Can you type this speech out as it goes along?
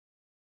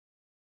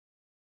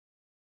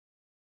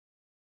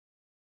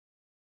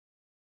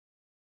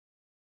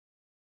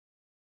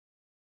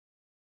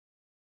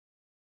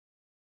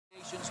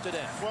questions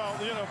today. Well,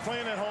 you know,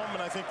 playing at home,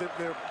 and I think that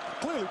they're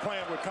clearly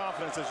playing with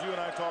confidence. As you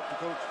and I talked to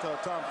Coach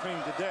Tom Crean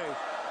today,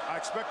 I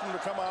expect them to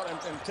come out and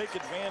take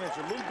advantage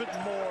a little bit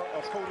more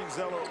of Cody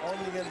Zeller on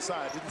the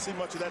inside. Didn't see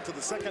much of that to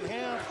the second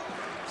half,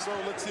 so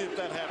let's see if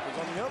that happens.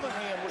 On the other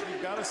hand, what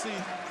you've got to see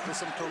is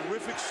some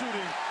terrific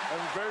shooting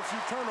and very few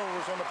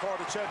turnovers on the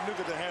part of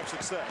Chattanooga to have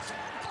success.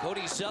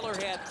 Cody Zeller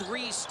had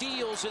 3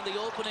 steals in the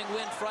opening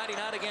win Friday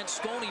night against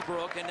Stony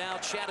Brook, and now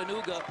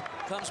Chattanooga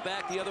comes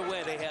back the other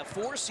way. They have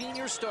 4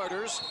 senior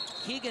starters.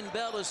 Keegan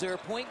Bell is their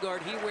point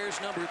guard. He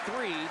wears number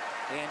 3,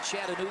 and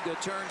Chattanooga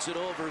turns it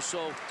over,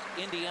 so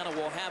Indiana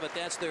will have it.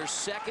 That's their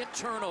second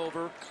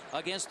turnover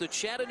against the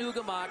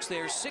Chattanooga Mocs.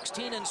 They're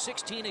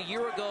 16-16 a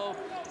year ago.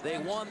 They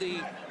won the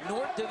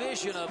North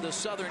Division of the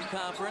Southern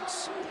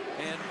Conference,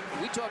 and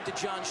we talked to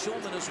John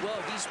Schulman as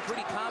well. He's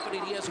pretty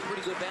confident he has a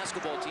pretty good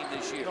basketball team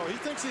this year. No, he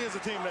thinks he has a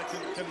team that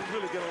can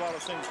really get a lot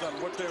of things done.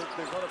 What they're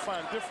going to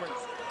find different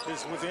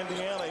is with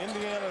Indiana.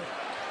 Indiana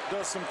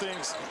does some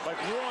things like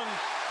one.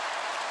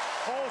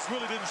 Halls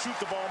really didn't shoot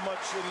the ball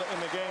much in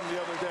the game the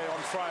other day on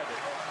Friday.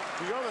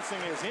 The other thing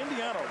is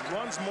Indiana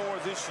runs more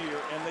this year,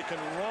 and they can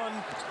run,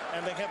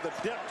 and they have the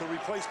depth to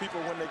replace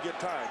people when they get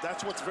tired.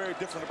 That's what's very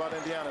different about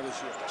Indiana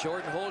this year.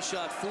 Jordan Hole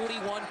shot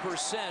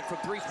 41% from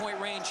three-point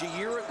range a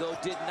year ago.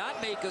 Did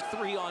not make a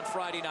 3 on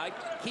Friday night.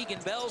 Keegan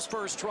Bell's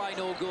first try,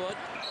 no good.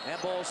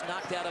 That ball's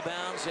knocked out of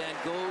bounds and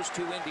goes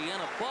to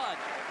Indiana. But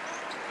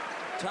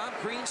Tom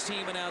Crean's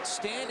team, an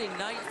outstanding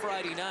night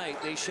Friday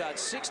night. They shot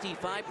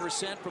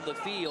 65% from the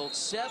field,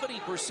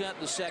 70%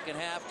 in the second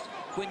half.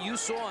 When you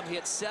saw him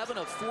hit 7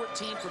 of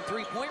 14 from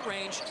three-point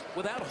range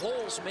without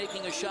Holes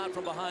making a shot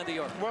from behind the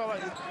arc. Well,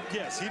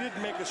 yes, he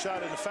didn't make a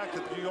shot, and the fact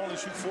that you only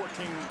shoot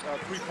 14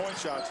 three-point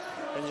shots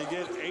and you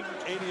get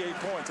 88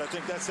 points, I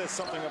think that says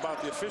something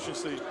about the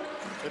efficiency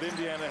that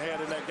Indiana had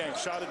in that game.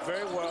 Shot it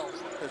very well,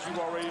 as you've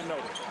already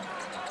noted.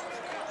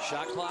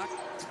 Shot clock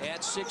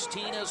at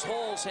 16 as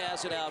Holes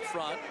has it out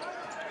front.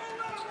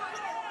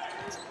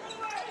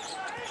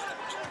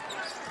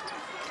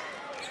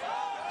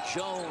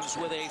 Jones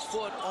with a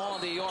foot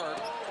on the arc,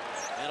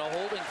 and a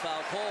holding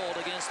foul called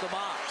against the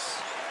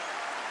Mocs.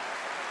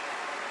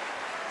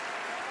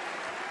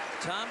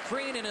 Tom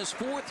Crean in his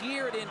 4th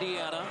year at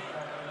Indiana,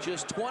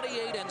 just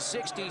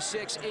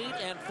 28-66,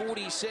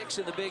 8-46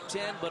 in the Big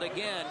Ten. But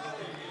again,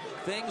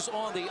 things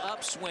on the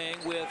upswing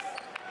with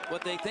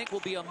what they think will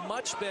be a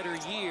much better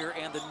year,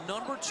 and the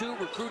 #2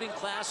 recruiting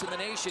class in the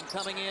nation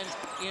coming in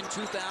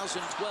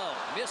 2012.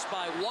 Missed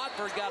by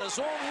Watford, got his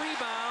own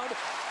rebound,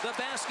 the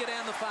basket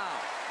and the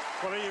foul.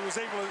 Well, he was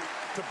able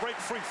to break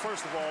free,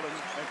 first of all,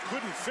 and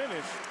couldn't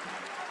finish.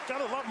 Got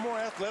a lot more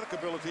athletic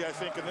ability, I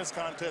think, in this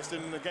contest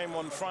than in the game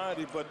on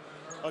Friday. But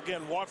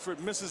again,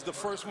 Watford misses the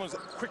first one,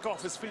 quick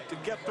off his feet to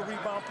get the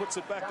rebound, puts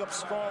it back up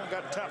strong,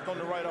 got tapped on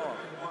the right arm.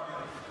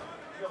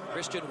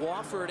 Christian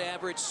Wofford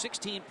averaged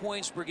 16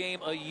 points per game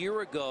a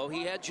year ago.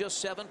 He had just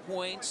 7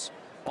 points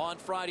on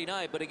Friday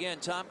night. But again,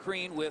 Tom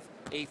Crean with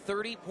a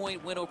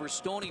 30-point win over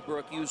Stony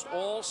Brook, used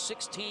all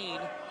 16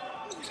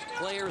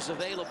 players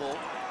available.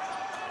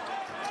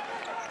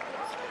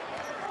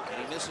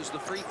 And he misses the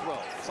free throw.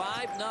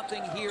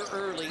 5-0 here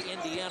early,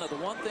 Indiana. The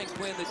one thing,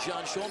 Quinn, that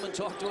John Schulman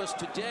talked to us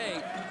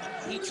today,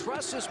 he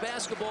trusts his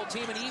basketball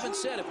team, and he even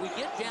said, if we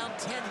get down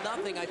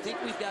 10-0, I think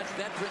we've got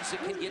veterans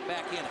that can get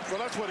back in it. Well,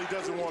 that's what he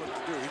doesn't want it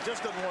to do. He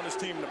just doesn't want his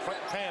team to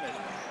panic,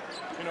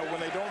 you know, when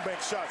they don't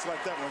make shots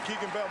like that one.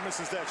 Keegan Bell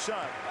misses that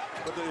shot,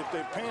 but if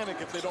they panic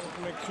if they don't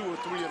make 2 or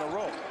 3 in a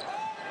row.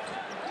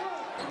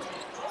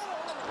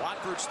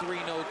 Watford's 3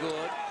 no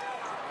good.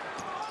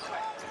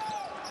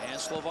 And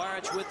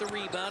Slovaric with the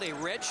rebound, a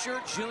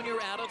redshirt junior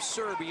out of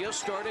Serbia,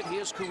 started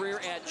his career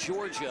at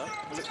Georgia.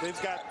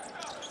 They've got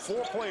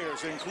 4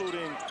 players,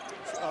 including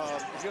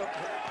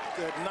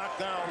that knocked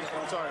down,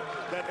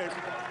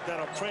 that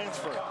are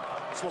transferred.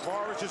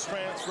 Slovaric is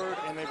transferred,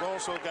 and they've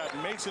also got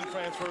Mason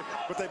transferred,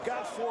 but they've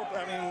got 4.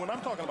 I mean, when I'm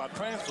talking about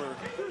transfer,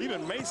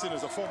 even Mason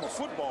is a former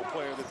football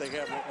player that they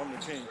have on the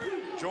team.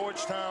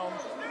 Georgetown,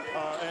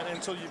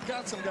 and so you've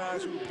got some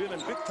guys who've been in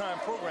big-time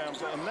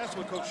programs, and that's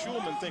what Coach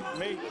Schulman thinks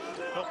may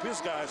help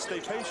his guys stay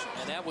patient.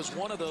 And that was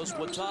one of those.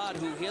 Wattad,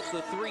 who hit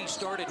the 3,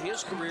 started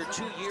his career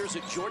 2 years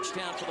at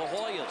Georgetown for the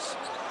Hoyas.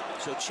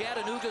 So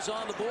Chattanooga's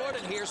on the board,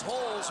 and here's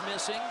Holes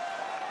missing.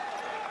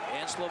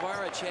 And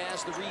Slovaric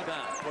has the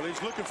rebound. Well,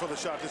 he's looking for the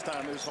shot this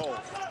time. There's Holes.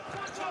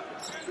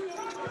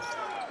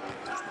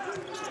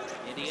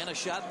 Indiana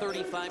shot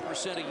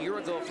 35% a year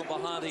ago from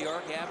behind the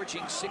arc,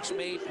 averaging 6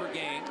 made per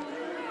game.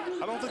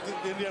 I don't think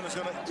that Indiana's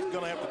going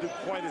to have to do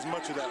quite as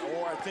much of that,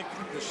 or I think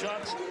the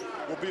shots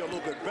will be a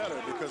little bit better,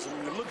 because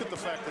when you look at the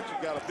fact that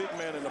you've got a big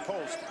man in the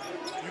post,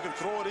 you can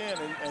throw it in,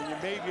 and you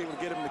may be able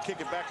to get him to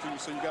kick it back to you,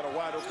 so you got a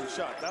wide open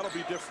shot. That'll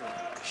be different.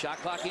 Shot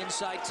clock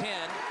inside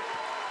 10.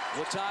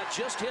 Wattad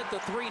just hit the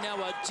 3.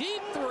 Now a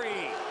deep 3.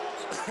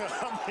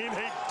 I mean,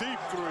 a deep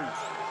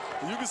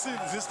 3. You can see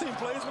this team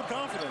plays with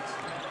confidence.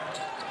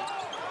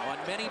 On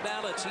many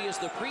ballots, he is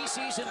the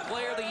preseason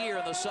player of the year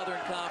in the Southern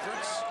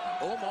Conference.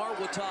 OMAR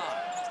Wattad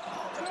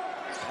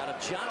out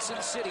of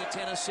Johnson City,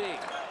 Tennessee.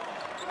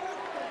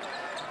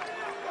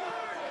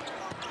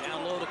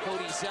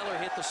 Cody Zeller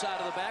hit the side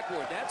of the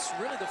backboard. That's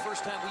really the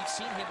first time we've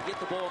seen him get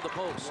the ball in the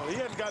post. Well, he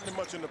hadn't gotten it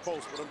much in the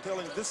post, but I'm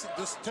telling you, this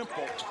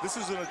tempo, this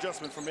is an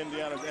adjustment from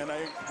Indiana, and I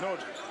know it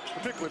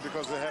particularly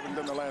because they haven't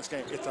done the last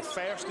game. It's a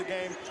faster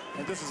game,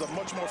 and this is a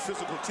much more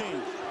physical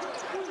team.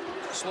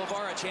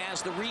 Slavaric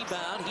has the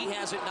rebound. He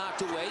has it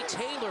knocked away.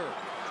 Taylor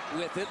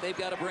with it. They've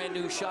got a brand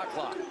new shot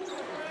clock.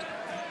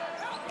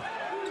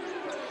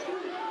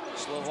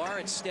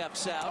 Slavaric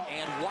steps out,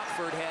 and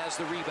Watford has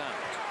the rebound.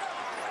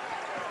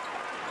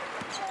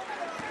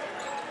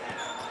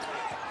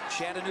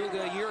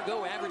 Chattanooga a year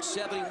ago averaged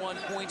 71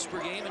 points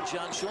per game, and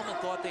John Shulman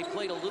thought they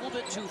played a little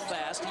bit too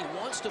fast. He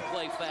wants to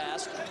play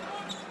fast,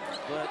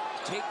 but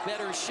take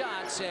better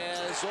shots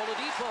as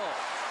Oladipo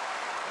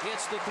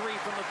hits the three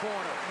from the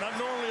corner. Not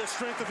normally a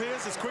strength of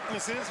his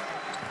quickness is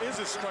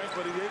his strength,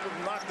 but he's able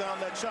to knock down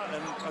that shot.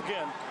 And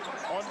again,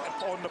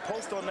 on the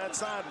post on that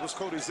side was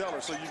Cody Zeller,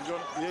 so you're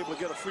going to be able to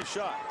get a free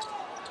shot.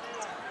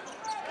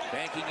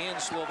 Banking in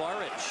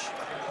Slavaric.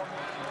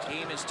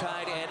 Team is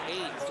tied at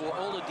 8 for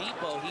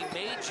Oladipo. He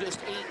made just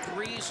 8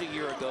 threes a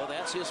year ago.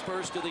 That's his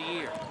first of the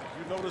year.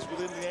 You notice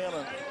with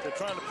Indiana, they're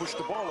trying to push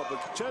the ball up,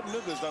 but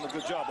Chattanooga has done a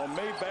good job. On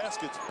made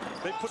baskets,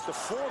 they put the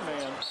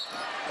 4-man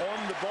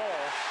on the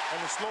ball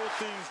and they slowed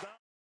things down.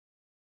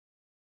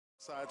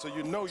 So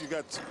you know you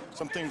got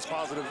some things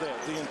positive there.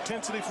 The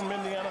intensity from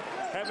Indiana,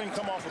 having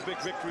come off a big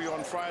victory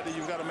on Friday,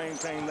 you've got to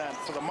maintain that.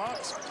 For the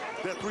Mocs,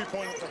 their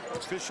three-point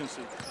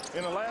efficiency.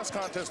 In the last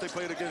contest they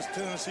played against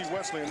Tennessee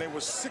Wesleyan, they were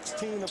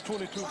 16 of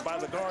 22 by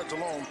the guards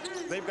alone.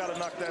 They've got to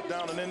knock that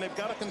down, and then they've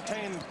got to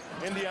contain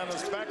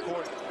Indiana's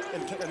backcourt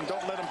and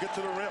don't let them get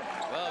to the rim.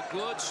 Well,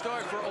 good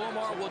start for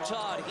OMAR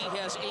Wattad. He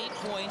has 8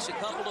 points, a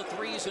couple of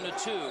threes and a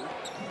 2,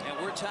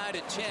 and we're tied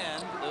at 10.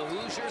 The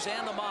Hoosiers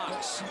and the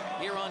Mocs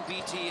here on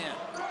BTN.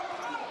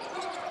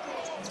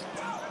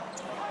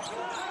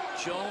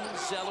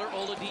 Jones, Zeller,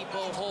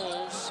 Oladipo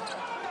holds,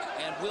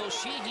 and Will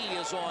Sheehy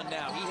is on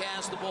now. He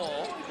has the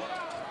ball.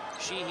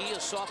 Sheehy, a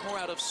sophomore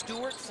out of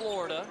Stuart,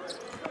 Florida.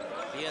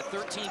 He had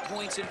 13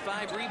 points and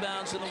 5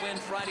 rebounds in the win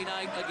Friday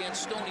night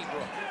against Stony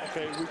Brook.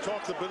 Okay, we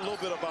talked a little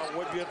bit about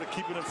what you have to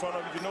keep it in front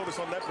of. You notice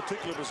on that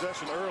particular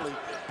possession early,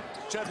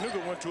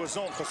 Chattanooga went to a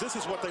zone because this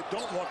is what they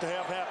don't want to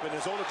have happen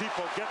is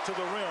Oladipo get to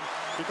the rim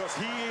because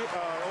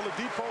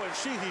Oladipo and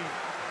Sheehy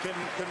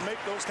can make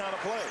those kind of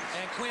plays.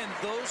 And Quinn,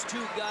 those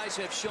two guys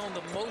have shown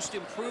the most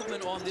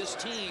improvement on this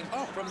team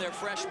from their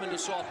freshman to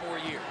sophomore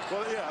year.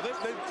 Well, yeah,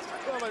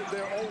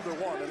 they're older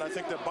one, and I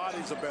think their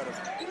bodies are better.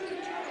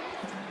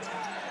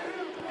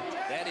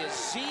 That is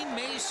Z.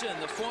 Mason,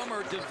 the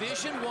former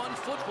Division I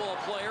football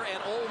player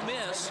at Ole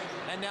Miss.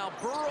 And now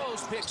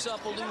Burroughs picks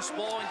up a loose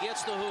ball and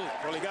gets the hoop.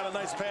 Well, he got a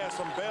nice pass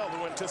from Bell,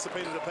 who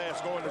anticipated the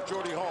pass going to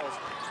Jordy Halls.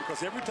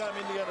 Because every time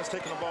Indiana's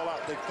taken the ball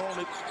out, they've thrown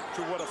it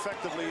to what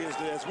effectively is,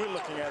 as we're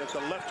looking at it,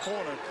 the left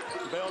corner.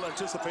 Bell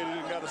anticipated it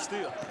and got a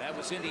steal. That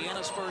was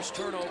Indiana's first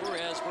turnover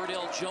as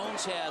Verdell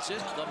Jones has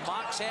it. The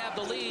Mocs have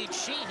the lead.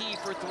 Sheehy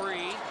for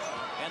 3.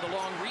 And the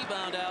long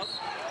rebound out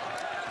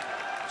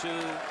to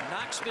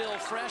Knoxville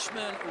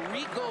freshman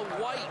Rico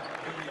White.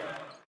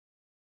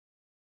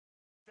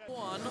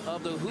 One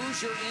of the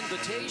Hoosier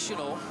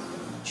Invitational.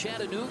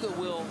 Chattanooga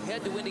will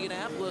head to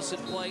Indianapolis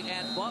and play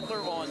at Butler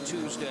on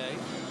Tuesday.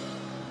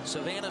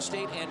 Savannah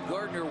State and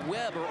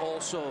Gardner-Webb are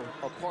also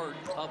a part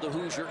of the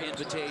Hoosier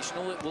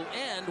Invitational. It will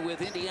end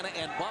with Indiana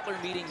and Butler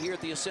meeting here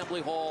at the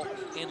Assembly Hall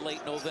in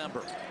late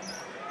November.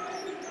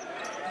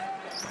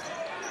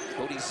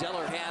 Cody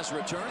Zeller has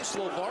returned.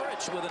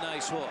 Slavaric with a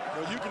nice hook.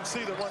 Well, you can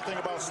see the one thing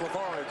about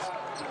Slavaric,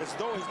 as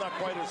though he's not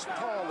quite as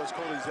tall as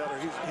Cody Zeller.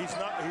 He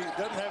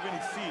doesn't have any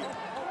feel.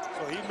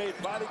 So he made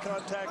body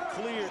contact,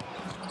 cleared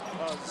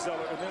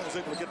Zeller, and then was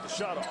able to get the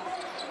shot off.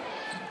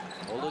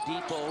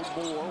 Oladipo,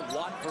 Moore,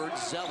 Watford,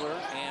 Zeller,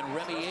 and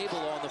Remy Abel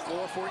on the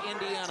floor for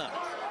Indiana.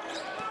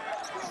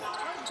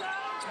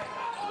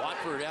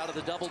 Watford out of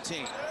the double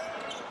team.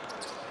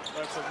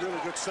 That's a really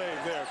good save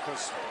there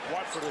because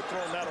Watford had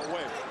thrown that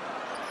away.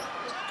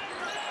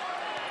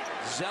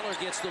 Zeller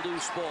gets the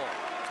loose ball.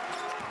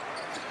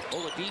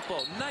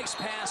 Oladipo, nice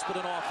pass, but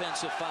an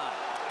offensive foul.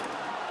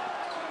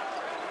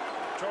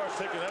 Charge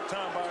taking that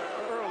time by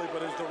early,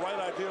 but it's the right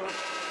idea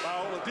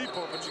by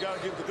Oladipo, but you got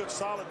to give the good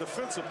solid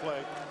defensive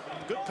play.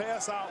 Good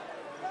pass out.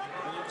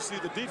 And you can see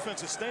the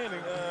defense is standing.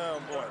 Oh,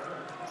 boy.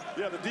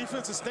 Yeah, the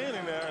defense is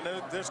standing there,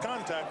 and there's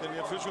contact, and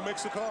the official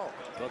makes the call.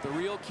 But the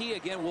real key,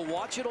 again, we'll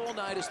watch it all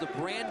night, is the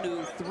brand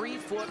new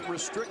 3-foot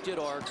restricted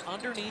arc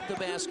underneath the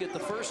basket the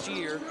first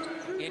year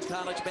in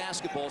college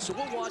basketball. So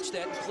we'll watch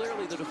that.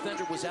 Clearly, the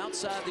defender was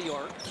outside the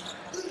arc.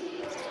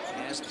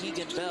 As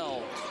Keegan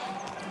Bell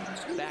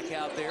back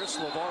out there,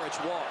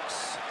 Slavaric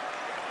walks.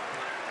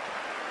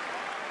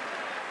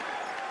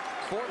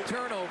 Fourth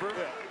turnover.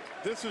 Yeah.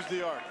 This is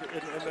the arc,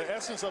 and the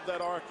essence of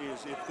that arc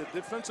is if the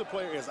defensive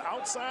player is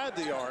outside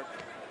the arc,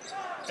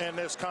 and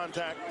there's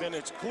contact, then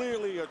it's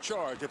clearly a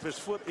charge. If his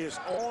foot is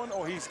on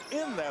or he's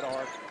in that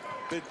arc,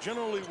 they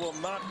generally will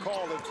not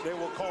call it. They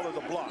will call it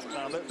a block.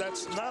 Now,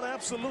 that's not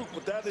absolute,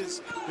 but that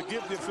is to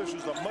give the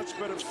officials a much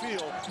better feel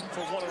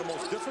for one of the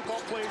most difficult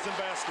plays in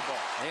basketball.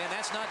 And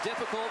that's not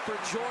difficult for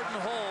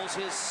Jordan Holes,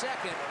 his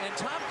second. And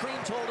Tom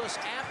Crean told us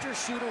after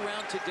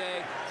shoot-around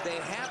today, they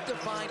have to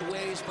find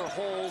ways for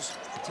Holes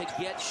to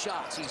get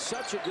shots. He's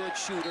such a good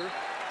shooter.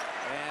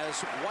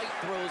 As White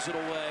throws it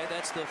away,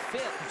 that's the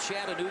 5th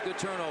Chattanooga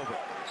turnover.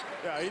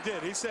 Yeah, he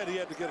did. He said he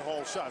had to get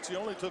Hall shots. He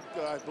only took,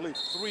 I believe,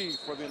 3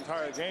 for the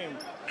entire game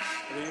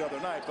the other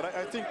night. But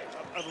I think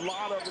a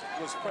lot of it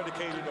was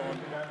predicated on,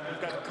 we've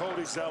got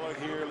Cody Zeller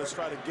here. Let's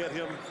try to get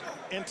him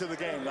into the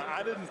game. Now,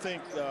 I didn't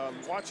think,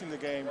 watching the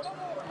game,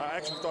 I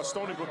actually thought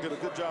Stony Brook did a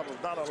good job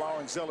of not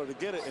allowing Zeller to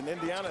get it. And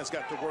Indiana has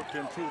got to work to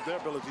improve their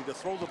ability to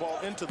throw the ball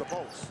into the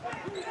post.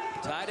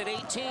 Tied at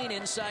 18,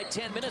 inside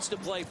 10 minutes to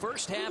play.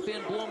 First half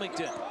in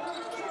Bloomington.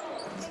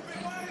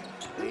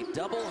 A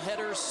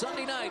doubleheader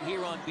Sunday night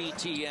here on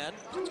BTN.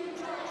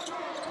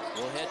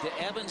 We'll head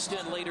to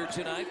Evanston later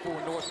tonight for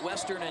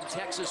Northwestern and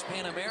Texas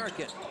Pan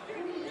American.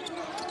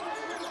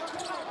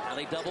 Now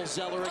they double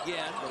Zeller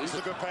again. He's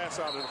a good pass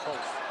out of the post.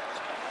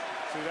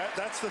 See,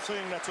 that's the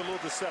thing that's a little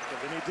deceptive.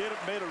 And he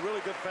made a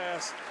really good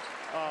pass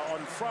on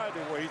Friday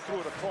where he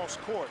threw it across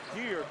court.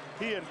 Here,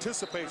 he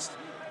anticipates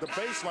the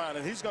baseline,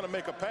 and he's going to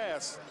make a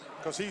pass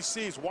because he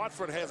sees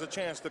Watford has a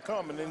chance to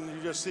come, and then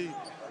you just see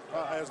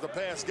as the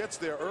pass gets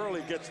there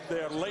early, gets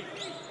there late.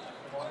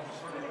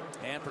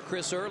 And for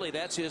Chris Early,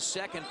 that's his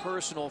second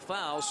personal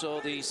foul,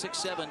 so the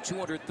 6'7",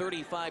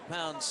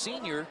 235-pound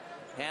senior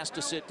has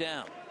to sit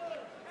down.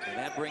 And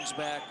that brings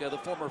back the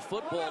former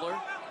footballer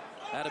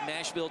out of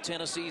Nashville,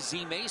 Tennessee.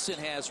 Z Mason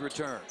has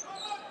returned.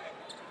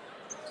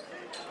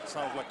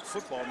 Sounds like a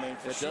football name.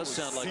 It does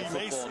sound like a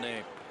football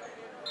name.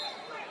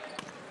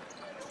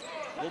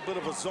 A little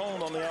bit of a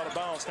zone on the out of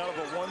bounds, kind of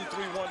a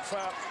 1-3-1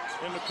 trap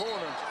in the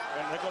corner,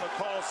 and they're going to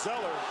call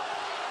Zeller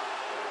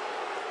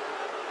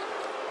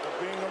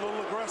for being a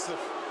little aggressive.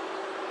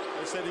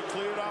 They said he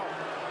cleared out.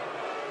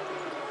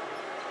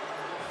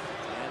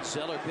 And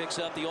Zeller picks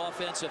up the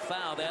offensive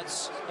foul.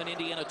 That's an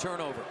Indiana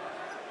turnover.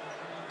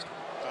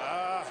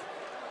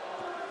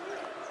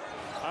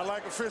 I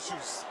like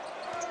officials.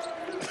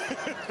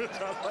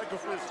 I like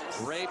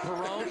officials. Ray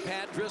Perrone,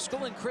 Pat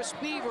Driscoll, and Chris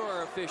Beaver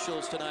are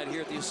officials tonight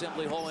here at the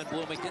Assembly Hall in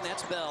Bloomington.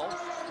 That's Bell.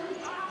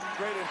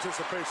 Great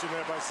anticipation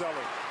there by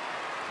Zeller.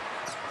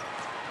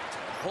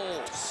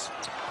 Holes.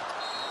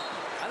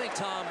 I think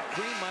Tom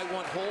Crean might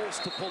want Holes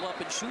to pull up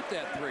and shoot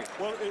that 3.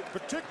 Well,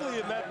 particularly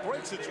in that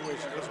break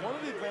situation, because one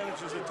of the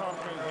advantages that Tom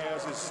Crean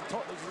has is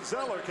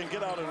Zeller can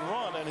get out and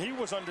run, and he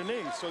was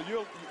underneath. So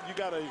you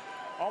got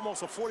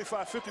almost a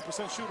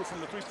 45-50% shooter from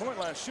the three-point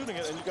line shooting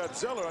it, and you got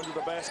Zeller under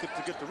the basket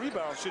to get the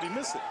rebound should he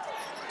miss it.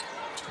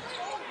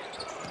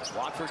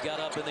 Watford got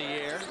up in the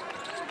air.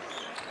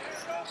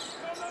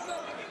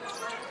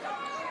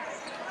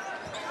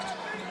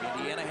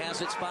 Indiana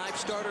has its 5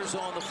 starters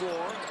on the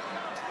floor.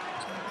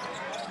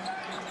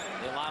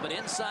 They lob it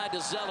inside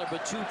to Zeller,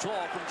 but too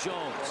tall from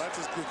Jones. Well, that's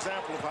an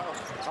example of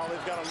how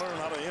they've got to learn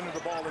how to enter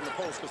the ball in the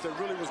post, because there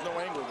really was no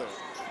angle there.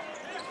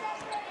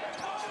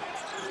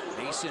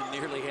 Mason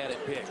nearly had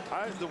it picked.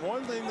 The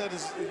one thing that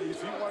is,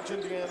 if you watch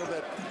Indiana,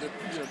 that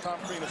Tom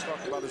Crean has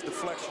talked about is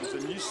deflections,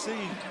 and you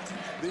see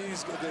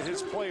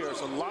his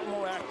players a lot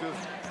more active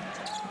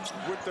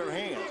with their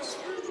hands.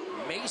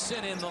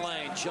 Mason in the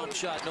lane, jump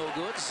shot no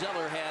good.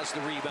 Zeller has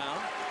the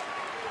rebound.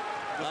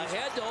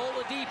 Ahead to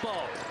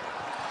Oladipo.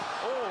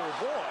 Oh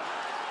boy!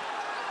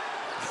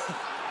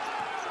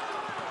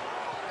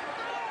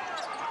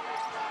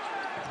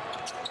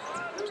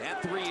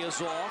 That 3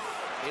 is off.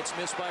 It's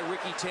missed by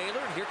Ricky Taylor,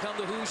 and here come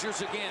the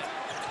Hoosiers again.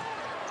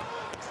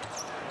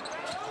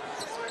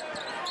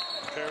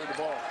 Carry the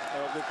ball.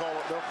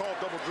 They'll call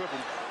double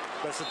dribbling.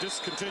 That's a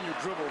discontinued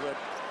dribble that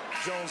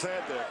Jones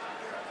had there.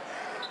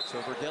 So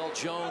Verdell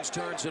Jones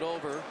turns it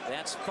over.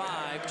 That's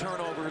 5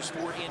 turnovers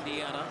for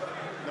Indiana.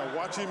 Now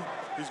watch him.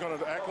 He's going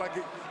to act like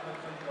it.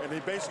 And he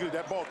basically,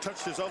 that ball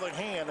touched his other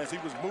hand as he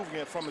was moving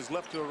it from his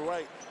left to the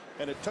right.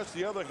 And it touched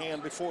the other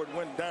hand before it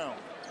went down.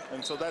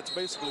 And so that's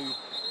basically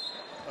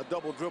a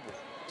double dribble.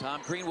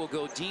 Tom Crean will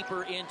go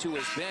deeper into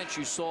his bench.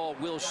 You saw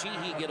Will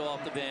Sheehy get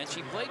off the bench.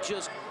 He played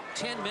just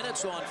 10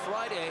 minutes on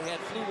Friday, had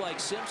flu-like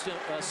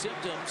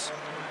symptoms,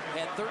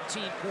 had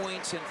 13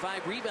 points and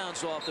 5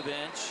 rebounds off the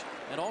bench.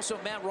 And also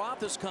Matt Roth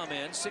has come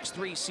in,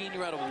 6'3"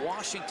 senior out of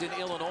Washington,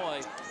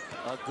 Illinois.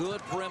 A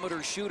good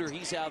perimeter shooter.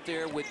 He's out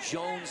there with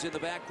Jones in the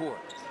backcourt.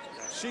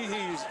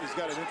 Sheehy's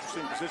got an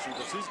interesting position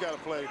because he's got to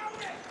play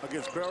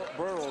against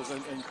Burroughs,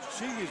 and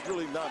Sheehy's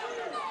really not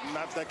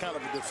that kind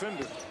of a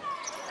defender.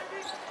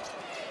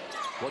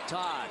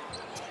 Wattad,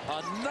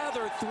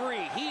 another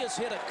 3. He has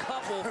hit a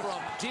couple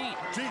from deep.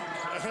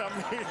 I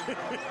mean,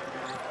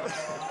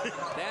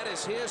 that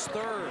is his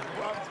 3rd.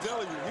 I'm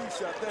telling you, he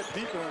shot that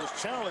deep and was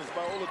challenged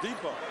by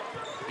Oladipo.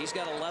 He's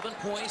got 11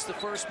 points, the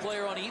first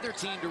player on either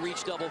team to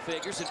reach double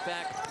figures. In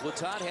fact,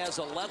 Wattad has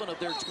 11 of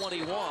their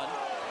 21.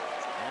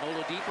 And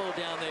Oladipo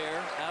down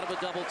there, out of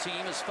a double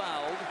team, is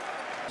fouled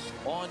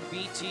on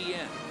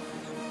BTN.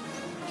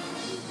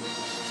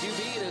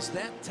 QB, it is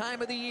that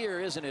time of the year,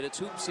 isn't it? It's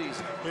hoop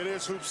season. It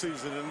is hoop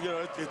season,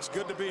 and it's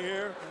good to be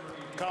here.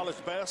 College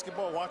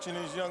basketball, watching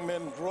these young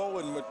men grow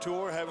and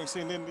mature, having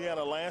seen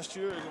Indiana last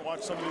year and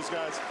watch some of these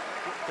guys,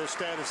 their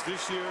status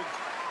this year.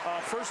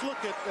 First look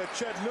at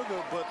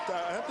Chattanooga, but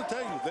I have to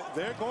tell you,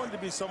 they're going to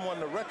be someone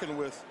to reckon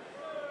with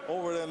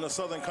over in the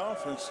Southern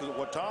Conference.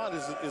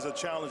 Wattad is a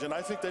challenge, and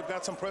I think they've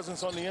got some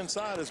presence on the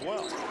inside as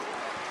well.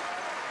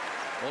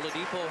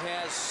 Oladipo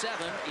has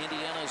 7.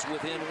 Indiana's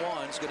within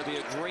 1. It's going to be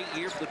a great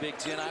year for the Big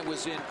Ten. I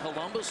was in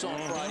Columbus on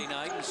Friday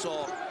night and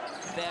saw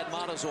Thad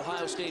Matta's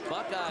Ohio State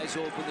Buckeyes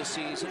open the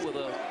season with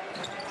a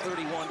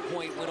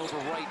 31-point win over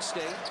Wright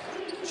State.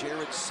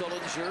 Jared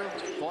Sullinger,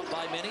 thought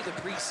by many the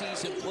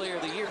preseason player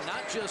of the year,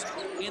 not just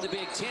in the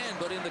Big Ten,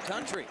 but in the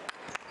country.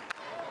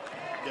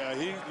 Yeah,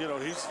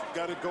 he's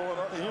got it going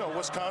on.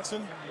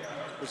 Wisconsin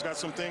has got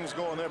some things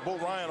going there. Bo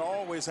Ryan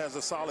always has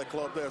a solid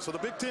club there. So the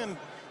Big Ten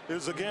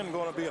is again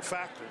going to be a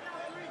factor.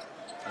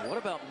 And what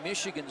about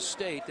Michigan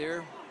State?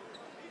 They're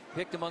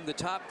picked among the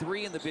top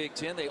 3 in the Big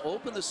Ten. They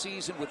open the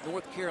season with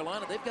North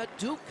Carolina. They've got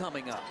Duke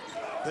coming up.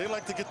 They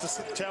like to get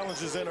the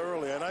challenges in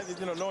early, and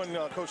knowing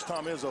Coach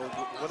Tom Izzo,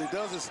 what he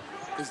does is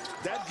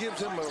that gives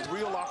him a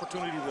real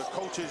opportunity to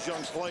coach his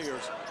young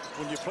players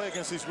when you play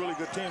against these really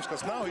good teams,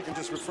 because now he can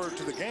just refer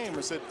to the game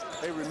and say,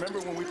 hey, remember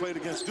when we played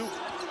against Duke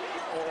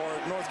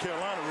or North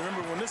Carolina?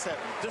 Remember when this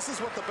happened? This is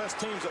what the best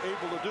teams are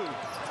able to do.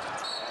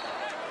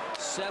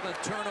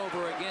 7th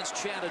turnover against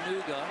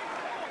Chattanooga.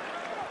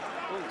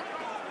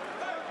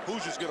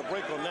 Who's just going to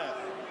break on that?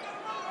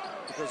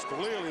 Because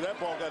clearly that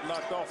ball got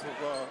knocked off of,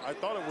 I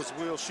thought it was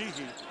Will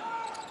Sheehy.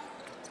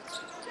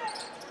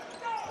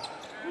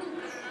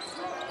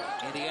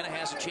 Indiana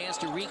has a chance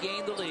to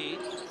regain the lead.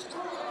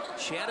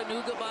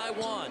 Chattanooga by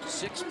 1.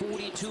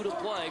 6:42 to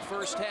play,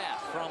 first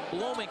half. From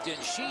Bloomington,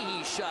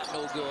 Sheehy's shot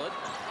no good.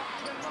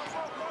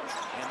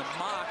 And the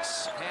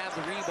Mocs have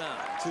the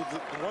rebound. See,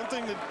 the one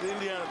thing that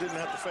Indiana didn't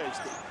have to face,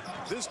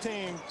 this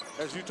team,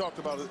 as you talked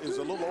about, is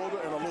a little older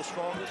and a little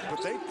stronger,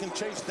 but they can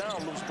chase down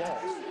loose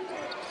balls.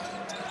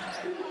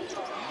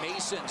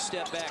 Mason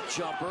step back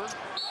jumper.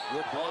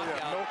 Good block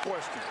out. No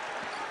question.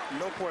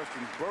 No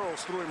question.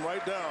 Burroughs threw him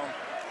right down,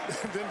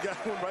 and then got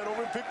one right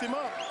over and picked him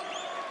up.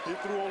 He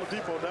threw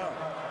Oladipo down.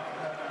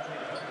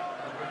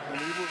 And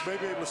he was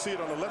maybe able to see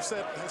it on the left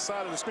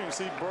side of the screen.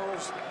 See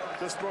Burroughs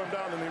just throw him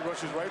down, and he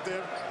rushes right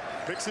there,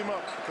 picks him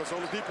up because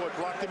Oladipo had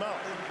blocked him out.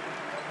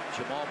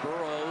 Jamal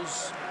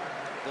Burroughs,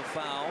 the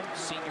foul,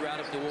 senior out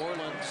of New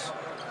Orleans.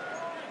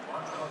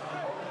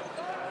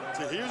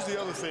 See, here's the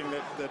other thing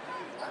that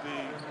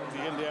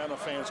the Indiana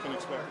fans can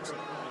expect.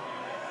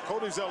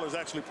 Cody Zeller is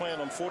actually playing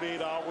on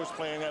 48 hours,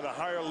 playing at a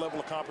higher level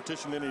of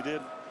competition than he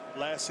did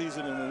last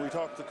season. And when we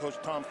talked to Coach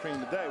Tom Crean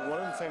today, one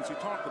of the things he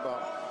talked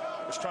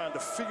about was trying to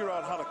figure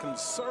out how to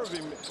conserve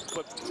him,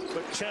 but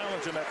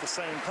challenge him at the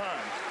same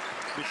time,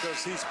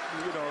 because he's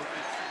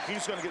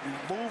going to get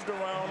moved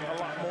around a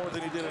lot more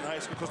than he did in high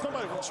school, because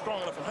nobody was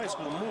strong enough in high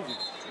school to move him.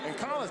 In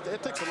college,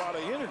 it takes a lot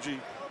of energy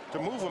to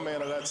move a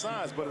man of that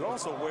size, but it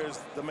also wears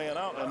the man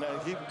out, and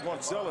he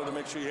wants Zeller to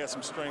make sure he has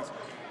some strength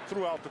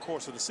throughout the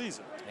course of the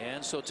season.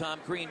 And so Tom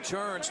Crean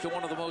turns to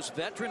one of the most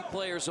veteran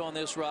players on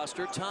this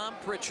roster, Tom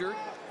Pritchard,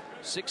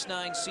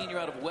 6'9" senior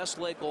out of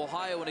Westlake,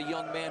 Ohio, and a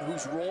young man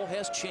whose role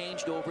has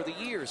changed over the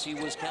years. He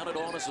was counted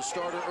on as a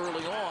starter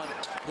early on.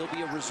 He'll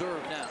be a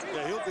reserve now.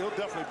 Yeah, he'll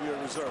definitely be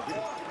a reserve.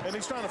 And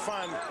he's trying to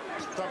find,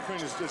 Tom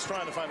Crean is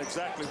trying to find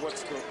exactly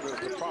what's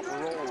the proper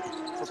role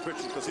for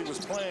Pritchard, because he was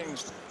playing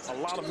a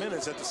lot of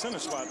minutes at the center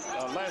spot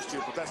last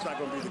year, but that's not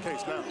going to be the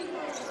case now.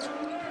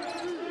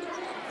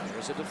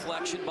 There's a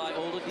deflection by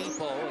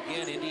Oladipo.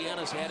 Again,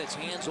 Indiana's had its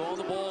hands on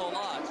the ball a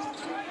lot.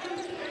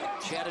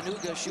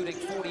 Chattanooga shooting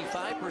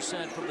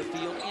 45% from the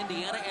field.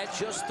 Indiana at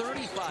just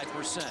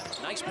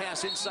 35%. Nice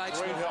pass inside.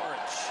 Great help.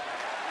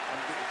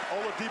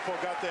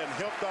 Oladipo got that and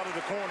helped out of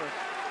the corner.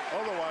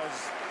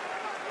 Otherwise,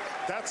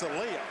 that's a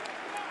layup.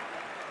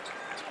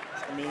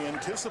 I mean,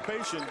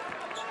 anticipation.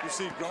 You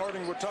see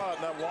guarding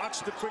Wattad. Now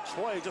watch the quick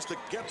play just to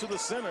get to the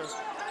center.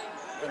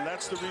 And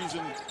that's the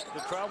reason the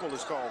travel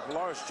is called.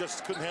 Lars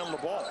just couldn't handle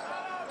the ball.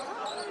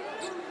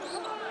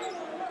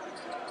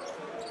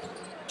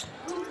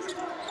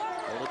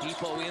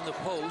 Oladipo in the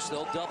post.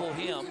 They'll double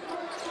him.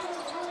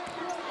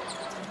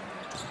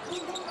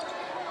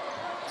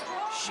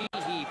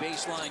 Sheehy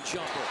baseline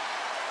jumper.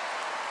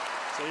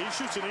 So he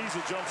shoots an easy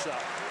jump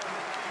shot.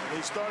 And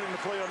he's starting to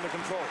play under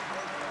control.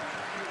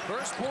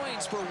 First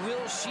points for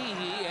Will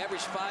Sheehy.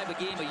 Averaged 5 a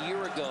game a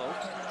year ago.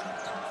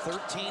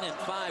 13 and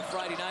 5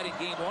 Friday night in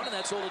game 1. And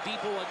that's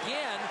Oladipo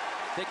again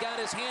that got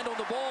his hand on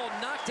the ball,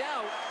 knocked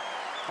out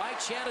by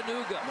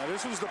Chattanooga. Now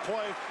this was the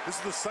play. This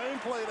is the same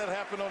play that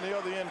happened on the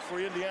other end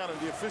for Indiana.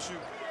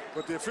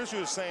 But the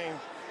official is saying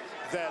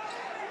that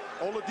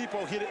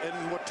Oladipo hit it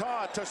and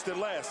Wattad touched it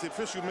last. The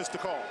official missed the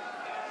call.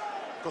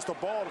 because the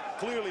ball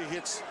clearly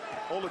hits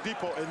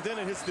Oladipo, and then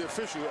it hits the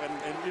official.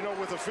 And you know,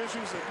 with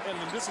officials, and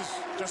this is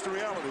just the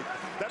reality,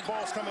 that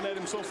ball's coming at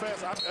him so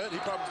fast, he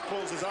probably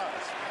closed his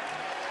eyes.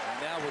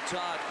 And now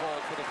Wattad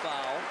called for the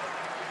foul.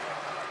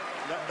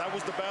 That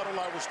was the battle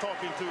I was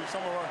talking to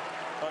some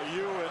of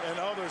you and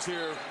others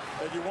here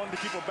that you wanted to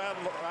keep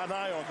an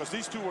eye on, because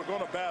these two were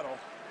going to battle.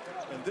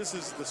 And this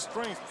is the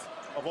strength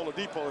of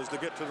Oladipo, is to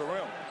get to the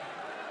rim.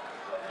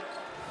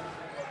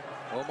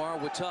 OMAR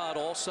Wattad,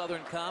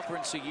 All-Southern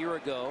Conference a year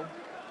ago.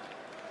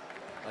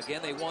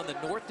 Again, they won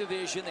the North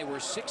Division. They were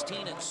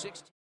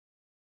 16-16.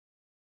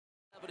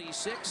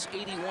 76,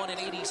 81, and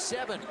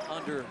 87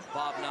 under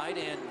Bob Knight.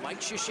 And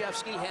Mike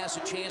Krzyzewski has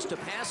a chance to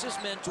pass his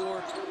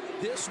mentor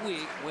this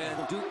week when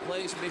Duke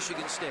plays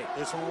Michigan State.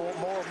 It's more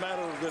a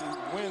matter than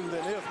when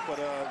than if, but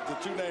the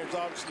two names,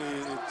 obviously,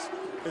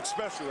 it's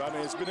special. I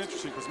mean, it's been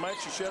interesting because Mike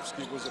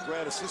Krzyzewski was a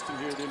grad assistant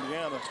here at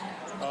Indiana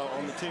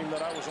on the team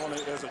that I was on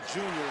as a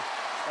junior.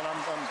 And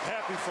I'm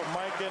happy for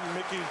Mike and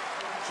Mickey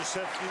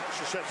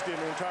Krzyzewski and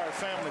the entire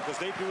family, because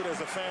they do it as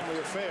a family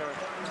affair.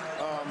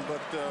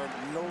 But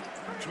no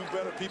two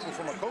better people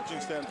from a coaching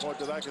standpoint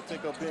that I could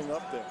think of being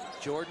up there.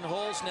 Jordan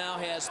Hulse now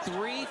has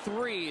 3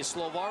 threes.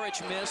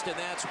 Slovaric missed, and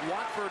that's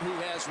Watford who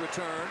has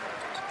returned.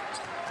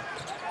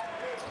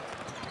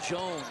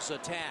 Jones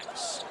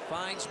attacks,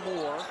 finds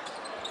more,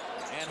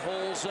 and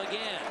Hulse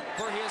again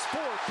for his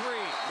 4th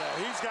three.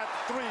 Now, he's got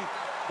 3,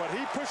 but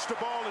he pushed the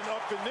ball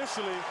up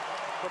initially.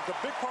 But the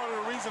big part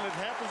of the reason it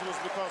happens was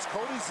because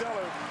Cody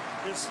Zeller,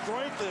 his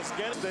strength is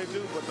getting they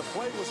do, but the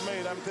play was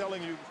made. I'm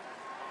telling you,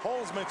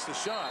 Hulse makes the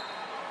shot,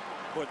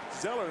 but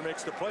Zeller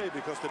makes the play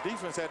because the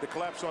defense had to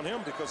collapse on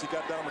him because he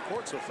got down the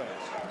court so fast.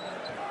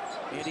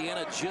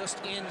 Indiana just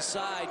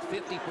inside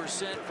 50%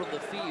 from the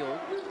field,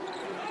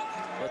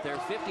 but they're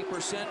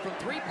 50% from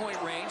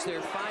three-point range.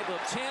 They're 5 of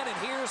 10, and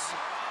here's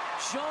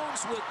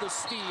Jones with the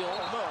steal.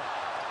 Oh, no.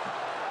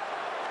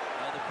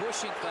 And the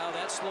pushing foul,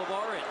 that's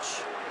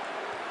Slovaric.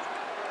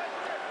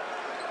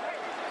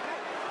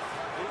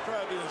 They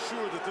tried to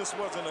ensure that this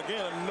wasn't,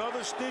 again,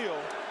 another steal.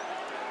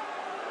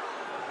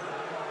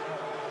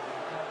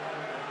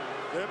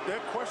 They're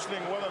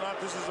questioning whether or not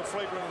this is a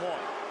flagrant one,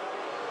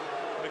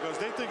 because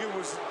they think it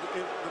was.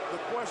 The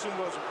question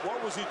was,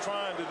 what was he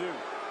trying to do?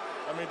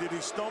 I mean, did he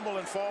stumble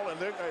and fall?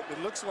 And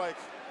it looks like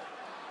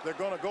they're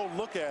going to go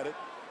look at it.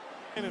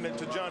 And it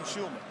to John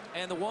Schulman.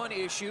 And the one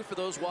issue for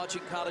those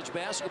watching college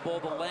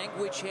basketball, the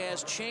language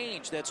has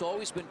changed. That's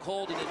always been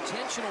called an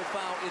intentional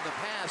foul in the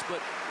past,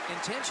 but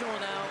intentional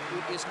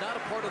now is not a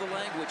part of the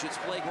language. It's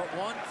flagrant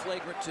 1,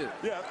 flagrant 2.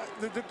 Yeah,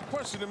 the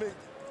question to me,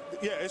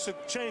 yeah, it's a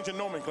change in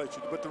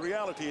nomenclature, but the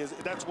reality is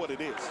that's what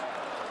it is.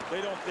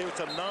 It's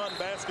a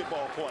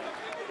non-basketball play.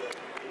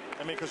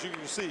 I mean, because you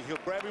can see he'll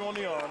grab him on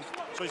the arm,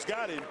 so he's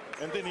got him,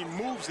 and then he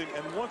moves him,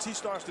 and once he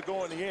starts to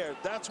go in the air,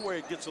 that's where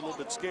it gets a little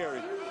bit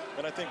scary,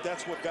 and I think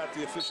that's what got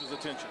the officials'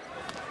 attention.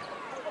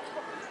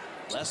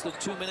 Less than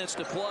 2 minutes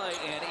to play,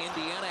 and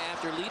Indiana,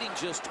 after leading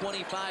just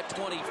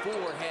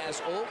 25-24,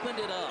 has opened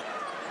it up.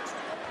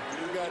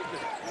 You got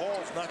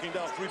Hulse knocking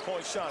down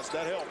three-point shots.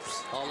 That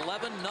helps.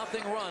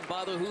 11-0 run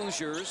by the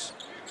Hoosiers.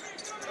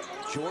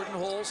 Jordan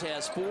Hulse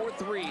has 4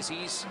 threes.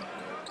 He's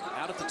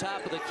out at the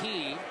top of the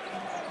key.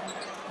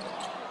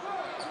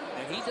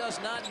 And he does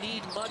not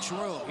need much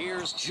room.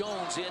 Here's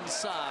Jones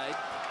inside,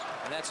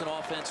 and that's an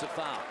offensive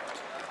foul.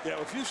 Yeah,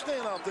 if you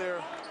stand out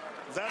there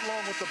that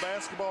long with the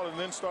basketball and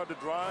then start to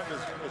drive,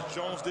 as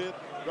Jones did,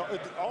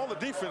 all the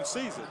defense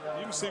sees it.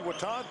 You can see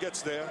Wattad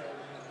gets there,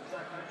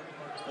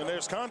 and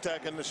there's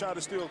contact, and the shot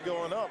is still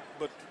going up,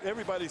 but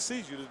everybody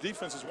sees you. The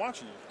defense is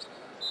watching you.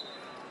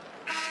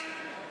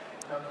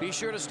 Be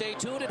sure to stay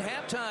tuned at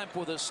halftime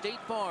for the State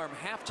Farm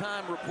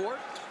Halftime Report.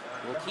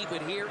 We'll keep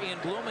it here in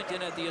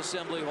Bloomington at the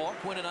Assembly Hall.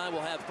 Quinn and I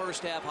will have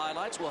first half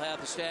highlights. We'll have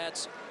the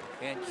stats.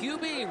 And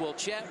QB will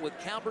chat with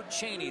Calbert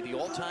Cheney, the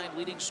all-time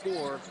leading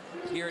scorer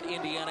here in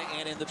Indiana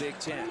and in the Big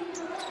Ten.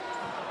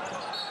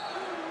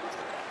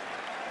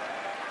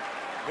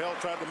 Bell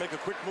tried to make a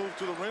quick move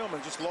to the rim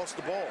and just lost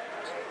the ball.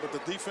 But the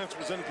defense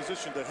was in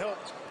position to help,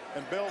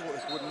 and Bell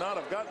would not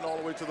have gotten all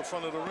the way to the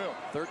front of the rim.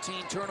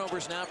 13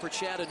 turnovers now for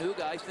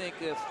Chattanooga. I think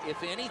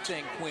if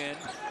anything, Quinn,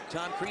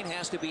 Tom Crean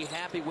has to be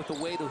happy with the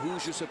way the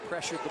Hoosiers have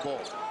pressured the ball.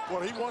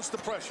 Well, he wants the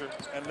pressure,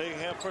 and they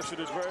have pressured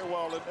it very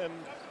well. And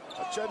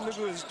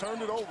Chattanooga has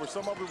turned it over,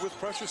 some of it with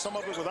pressure, some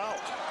of it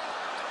without.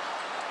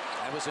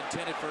 That was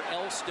intended for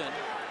Elston.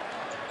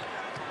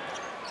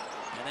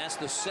 And that's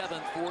the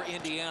 7th for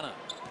Indiana.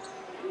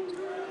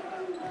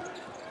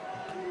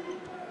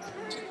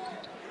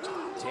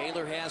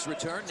 Taylor has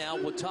returned. Now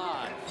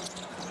Wattad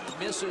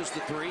misses the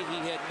 3. He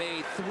had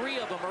made 3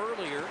 of them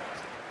earlier.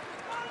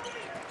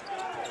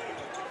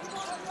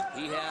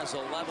 He has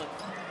 11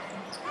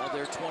 of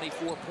their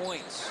 24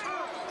 points.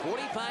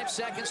 45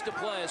 seconds to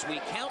play as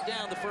we count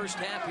down the first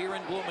half here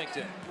in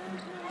Bloomington.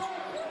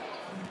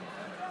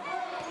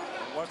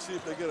 Watch, see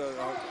if they get a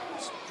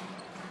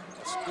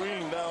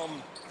screen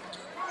down.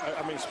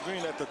 I mean,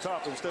 screen at the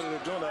top instead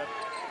of doing that.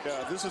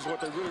 Yeah, this is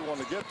what they really want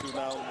to get to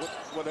now.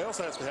 What else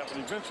has to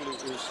happen eventually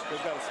is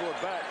they've got to throw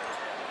it back.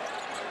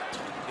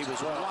 He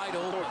was wide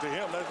open. To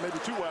him, that's maybe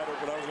too wide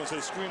open. I was going to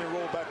say screen and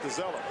roll back to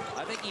Zeller.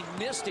 I think he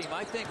missed him.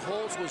 I think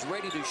Holmes was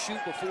ready to shoot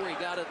before he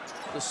got it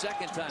the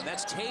second time.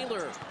 That's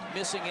Taylor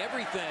missing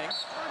everything.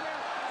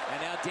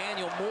 And now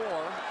Daniel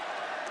Moore.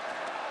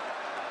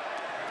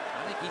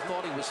 I think he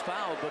thought he was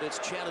fouled, but it's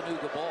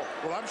Chattanooga ball.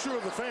 Well, I'm sure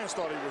the fans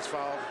thought he was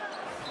fouled.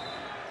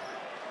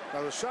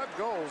 Now the shot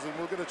goes, and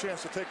we'll get a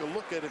chance to take a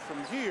look at it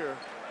from here.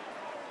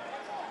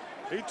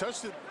 He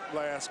touched it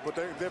last, but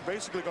they're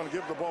basically going to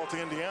give the ball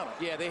to Indiana.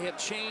 Yeah, they have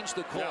changed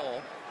the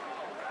call.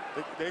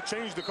 Yeah. They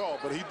changed the call,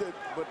 but he did.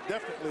 But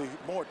definitely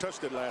Moore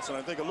touched it last, and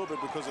I think a little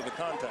bit because of the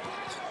contact.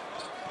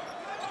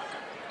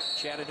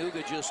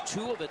 Chattanooga just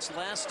 2 of its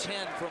last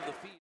 10 from the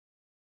field.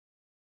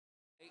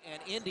 And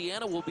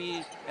Indiana will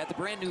be at the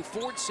brand new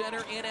Ford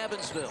Center in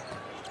Evansville.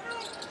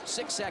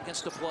 6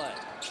 seconds to play.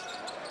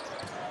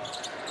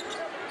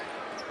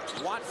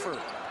 Watford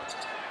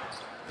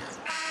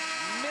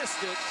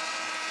missed it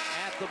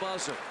at the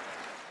buzzer.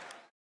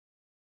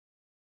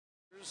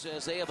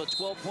 As they have a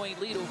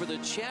 12-point lead over the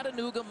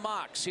Chattanooga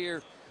Mocs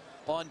here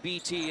on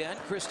BTN.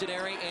 Kristen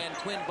Airy and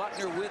Quinn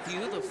Buckner with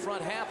you. The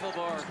front half of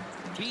our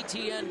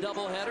BTN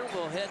doubleheader.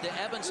 We'll head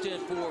to Evanston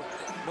for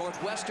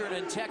Northwestern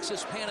and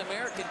Texas Pan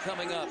American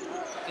coming up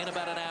in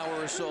about an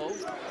hour or so.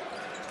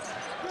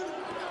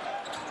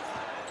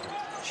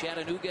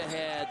 Chattanooga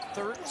had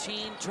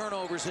 13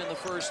 turnovers in the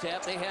first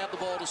half. They have the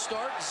ball to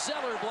start.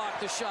 Zeller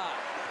blocked the shot.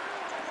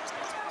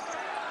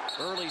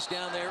 Early's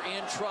down there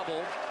in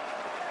trouble.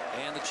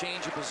 And the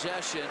change of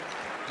possession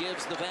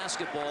gives the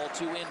basketball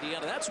to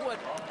Indiana. That's what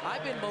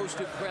I've been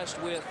most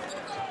impressed with,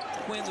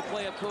 Quinn, the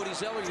play of Cody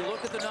Zeller. You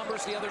look at the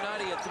numbers the other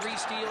night, he had 3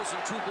 steals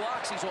and 2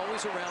 blocks. He's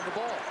always around the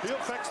ball. He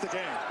affects the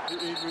game.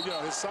 You know,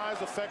 his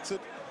size affects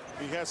it.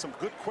 He has some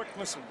good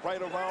quickness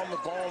right around the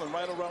ball and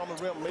right around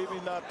the rim. Maybe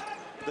not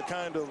the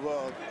kind of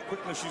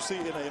quickness you see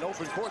in an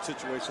open court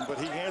situation, but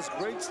he has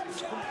great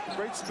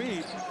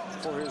speed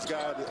for his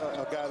guy,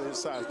 a guy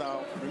his size.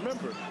 Now,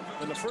 remember,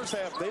 in the first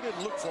half, they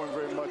didn't look for him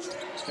very much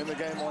in the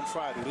game on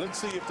Friday. Let's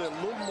see if they're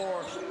a little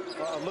more,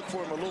 look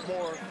for him a little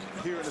more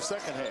here in the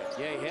second half.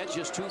 Yeah, he had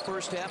just 2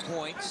 first-half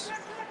points.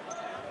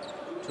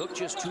 Took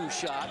just 2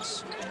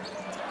 shots.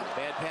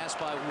 Bad pass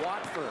by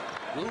Watford.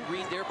 Good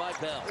read there by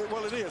Bell.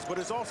 Well, it is, but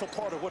it's also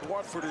part of what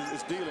Watford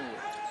is dealing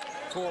with.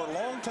 For a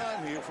long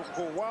time here,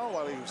 for a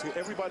while he was here,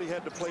 everybody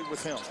had to play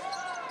with him.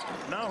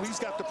 Now he's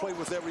got to play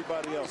with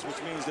everybody else,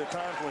 which means there are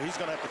times where he's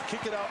going to have to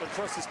kick it out and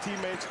trust his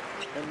teammates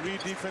and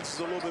read defenses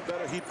a little bit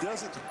better. He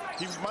doesn't.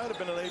 He might have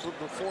been unable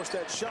to force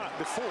that shot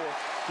before.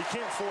 He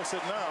can't force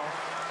it now.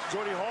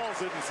 Jordy Hall's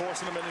isn't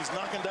forcing him, and he's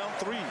knocking down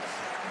threes.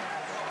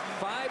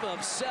 5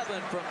 of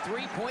 7 from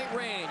 3-point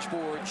range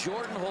for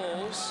Jordan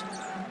Holes,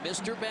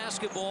 Mr.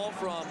 Basketball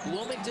from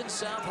Bloomington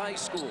South High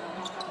School.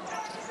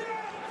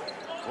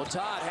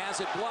 Wattad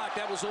has it blocked.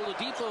 That was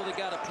Oladipo that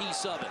got a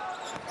piece of it.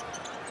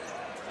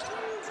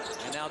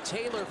 And now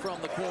Taylor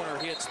from the corner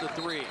hits the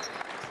 3.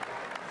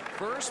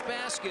 First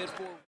basket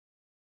for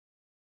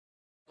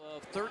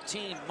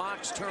 13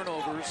 Mocs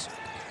turnovers.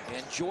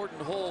 And Jordan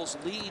Holes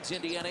leads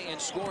Indiana in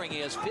scoring. He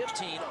has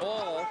 15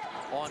 all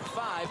on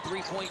 5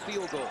 3-point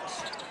field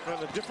goals. And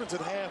the difference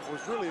at half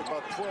was really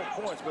about 12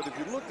 points. But if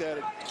you looked at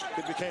it,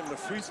 it became the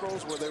free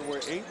throws where there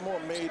were 8 more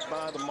made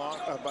by the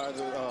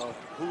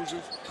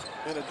Hoosiers.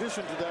 In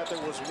addition to that, there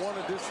was 1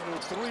 additional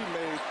 3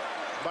 made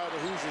by the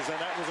Hoosiers,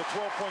 and that was a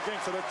 12-point game.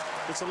 So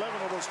it's 11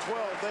 of those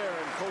 12 there,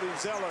 and Cody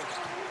Zeller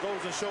goes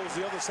and shows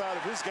the other side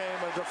of his game,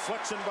 a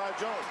deflection by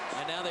Jones.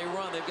 And now they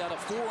run. They've got a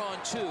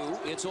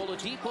 4-on-2. It's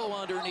Oladipo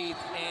underneath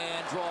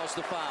and draws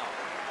the foul.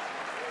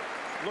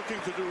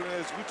 Looking to do,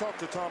 as we talked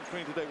to Tom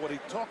Crean today, what he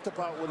talked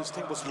about with his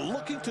team was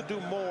looking to do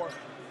more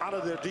out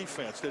of their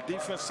defense. Their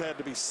defense had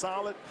to be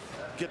solid,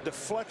 get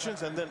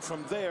deflections, and then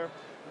from there,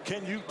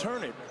 can you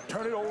turn it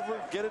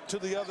over, get it to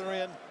the other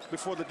end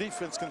before the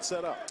defense can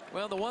set up?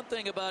 Well, the one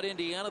thing about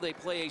Indiana, they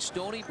play a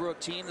Stony Brook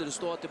team that is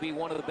thought to be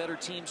one of the better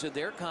teams in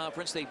their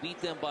conference. They beat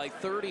them by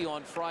 30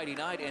 on Friday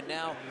night, and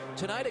now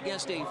tonight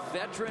against a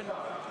veteran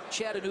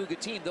Chattanooga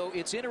team. Though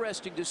it's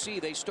interesting to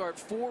see they start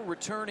 4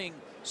 returning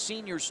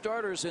senior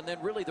starters, and then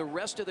really the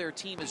rest of their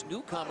team is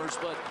newcomers.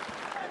 But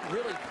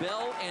really,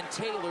 Bell and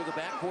Taylor, the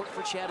backcourt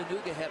for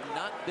Chattanooga, have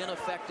not been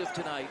effective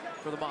tonight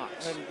for the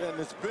Mocs. And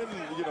it's been,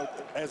 you know,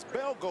 as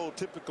Bell goes,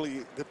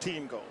 typically the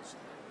team goes.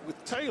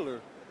 With Taylor,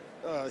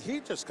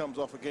 he just comes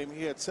off a game.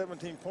 He had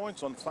 17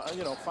 points on 5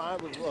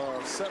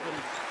 of 7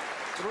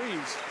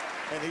 threes,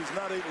 and he's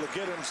not able to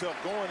get himself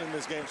going in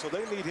this game. So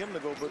they need him to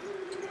go.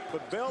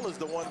 But Bell is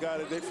the one guy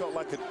that they felt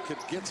like could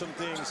get some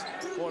things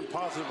going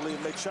positively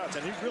and make shots,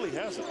 and he really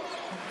hasn't.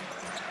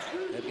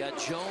 They've got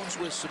Jones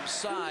with some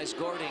size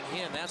guarding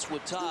him. That's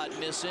Wattad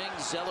missing.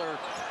 Zeller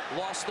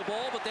lost the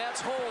ball, but that's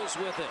Holes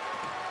with it.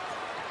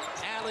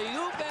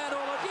 Alley-oop, and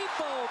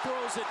Oladipo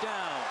throws it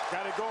down.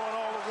 Got it going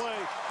all the way.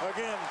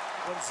 Again,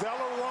 when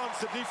Zeller runs,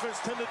 the defense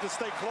tended to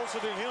stay closer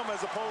to him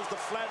as opposed to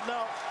flatten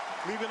out,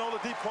 leaving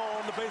Oladipo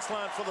on the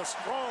baseline for the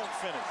strong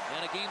finish.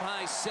 And a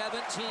game-high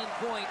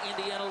 17-point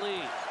Indiana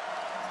lead.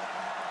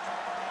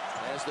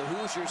 As the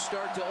Hoosiers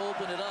start to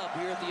open it up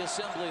here at the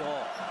Assembly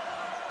Hall.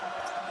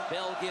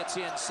 Bell gets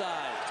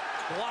inside.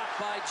 Blocked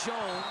by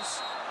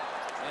Jones.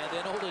 And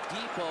then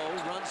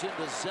Oladipo runs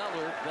into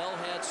Zeller. Bell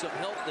had some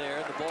help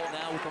there. The ball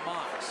now with the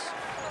Mocs.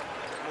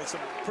 It's a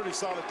pretty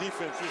solid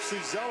defense. You see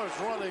Zeller's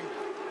running,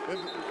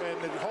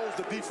 and it holds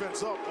the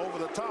defense up. Over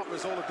the top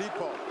is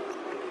Oladipo.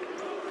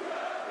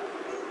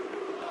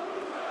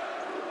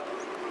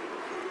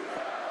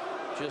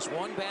 Just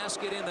one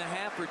basket in the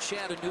half for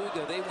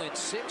Chattanooga. They went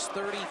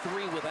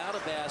 6:33 without a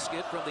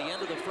basket from the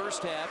end of the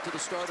first half to the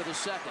start of the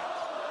second.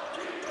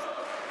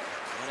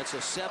 And it's a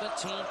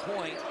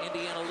 17-point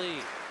Indiana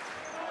lead.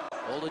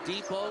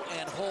 Oladipo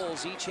and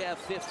Holes each have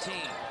 15.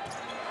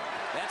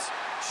 That's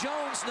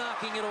Jones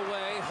knocking it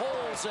away.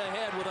 Holes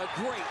ahead with a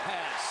great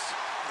pass.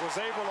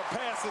 Was able to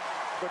pass it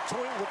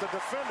between with the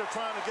defender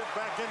trying to get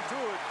back into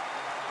it.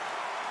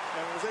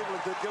 And was able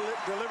to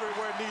deliver it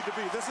where it needed to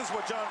be. This is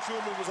what John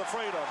Schumann was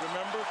afraid of,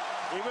 remember?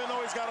 Even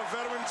though he's got a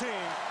veteran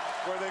team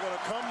where they're going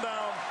to come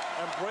down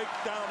and break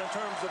down in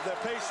terms of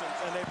their patience,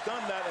 and they've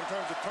done that in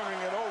terms of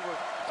turning it over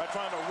by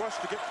trying to rush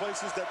to get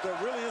places that there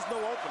really is no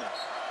opening.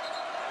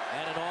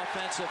 And an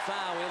offensive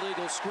foul,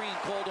 illegal screen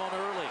called on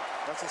early.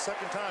 That's the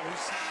second time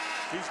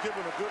he's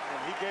given a good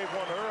one. He gave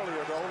one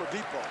earlier to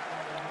Oladipo.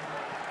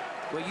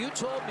 Well, you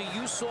told me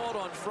you saw it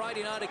on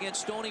Friday night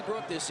against Stony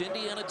Brook. This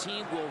Indiana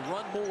team will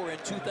run more in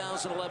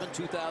 2011,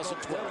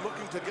 2012. They're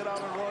looking to get out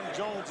and run.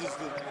 Jones is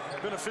the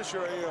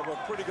beneficiary of a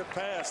pretty good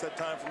pass that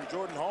time from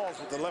Jordan Halls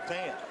with the left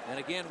hand. And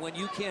again, when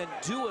you can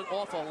do it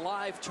off a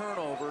live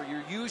turnover,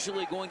 you're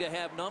usually going to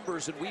have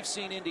numbers. And we've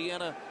seen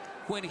Indiana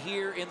win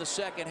here in the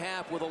second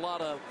half with a lot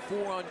of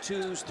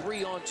 4-on-2s,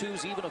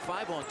 3-on-2s, even a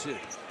 5-on-2.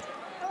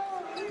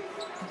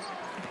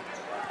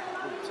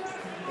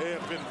 They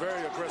have been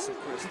very aggressive,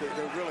 Chris. They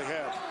really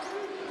have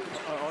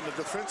on the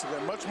defensive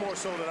end, much more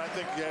so than I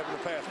think they have in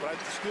the past. But I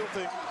still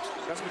think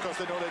that's because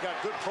they know they got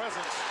good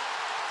presence.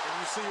 And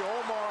you see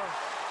OMAR,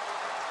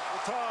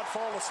 Wattad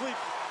fall asleep,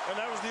 and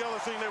that was the other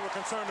thing they were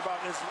concerned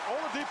about is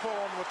Oladipo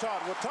on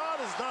Wattad.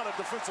 Wattad is not a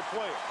defensive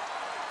player.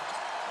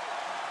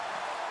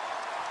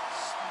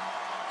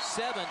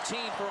 17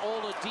 for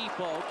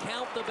Oladipo.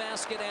 Count the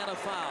basket and a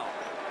foul.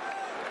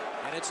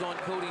 And it's on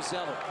Cody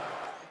Zeller.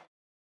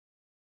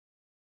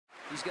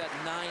 He's got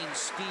 9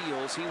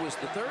 steals. He was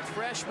the third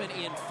freshman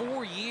in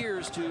 4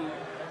 years to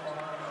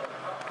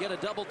get a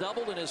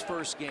double-double in his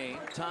first game.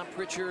 Tom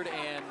Pritchard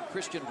and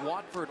Christian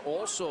Watford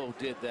also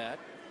did that.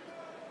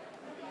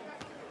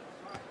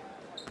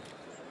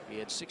 He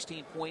had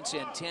 16 points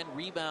and 10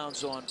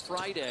 rebounds on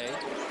Friday.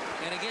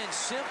 And again,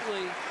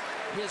 simply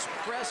his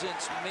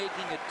presence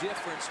making a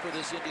difference for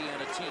this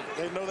Indiana team.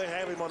 They know they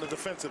have him on the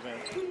defensive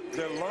end.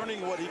 They're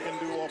learning what he can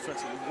do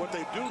offensively. What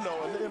they do know,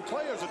 and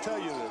players will tell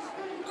you this,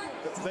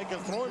 that they can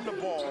throw him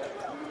the ball,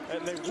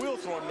 and they will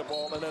throw him the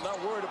ball, and they're not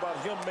worried about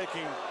him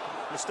making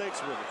mistakes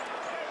with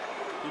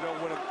it. You know,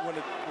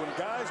 when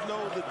guys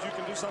know that you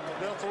can do something,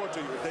 they'll throw it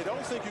to you. If they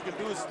don't think you can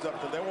do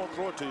something, they won't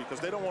throw it to you because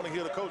they don't want to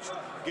hear the coach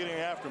getting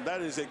after him.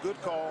 That is a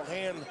good call,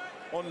 hand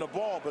on the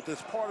ball, but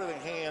this part of the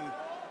hand,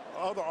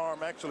 other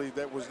arm actually,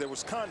 there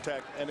was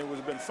contact, and it would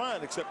have been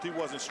fine, except he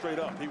wasn't straight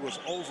up. He was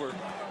over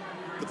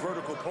the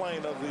vertical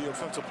plane of the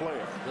offensive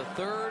player. The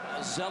third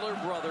Zeller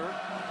brother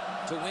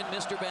to win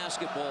Mr.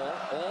 Basketball.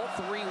 All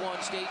 3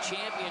 won state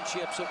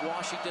championships at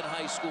Washington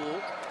High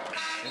School.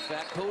 In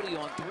fact, Cody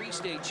on 3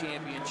 state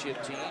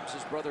championship teams.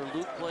 His brother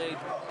Luke played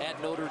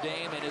at Notre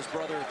Dame, and his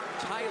brother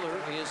Tyler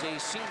is a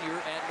senior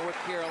at North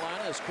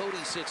Carolina as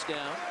Cody sits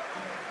down.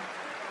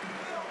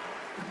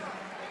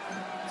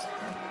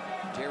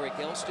 Derek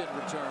Elston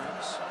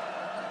returns.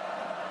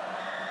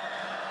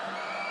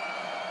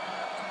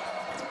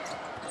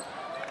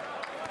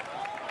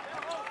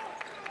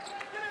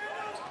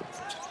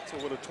 So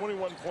with a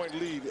 21-point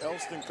lead,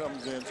 Elston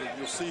comes in. So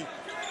you'll see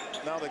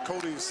now that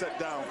Cody's set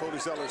down, Cody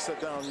Zeller is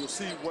set down, you'll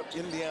see what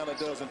Indiana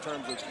does in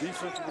terms of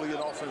defensively and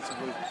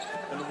offensively,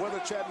 and whether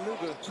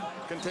Chattanooga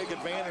can take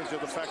advantage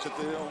of the fact that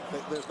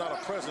there's not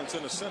a presence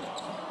in the center.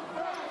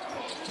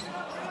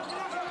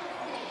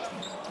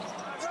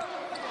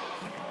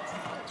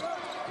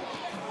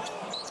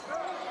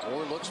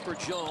 Or looks for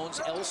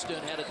Jones.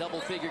 Elston had a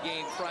double-figure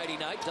game Friday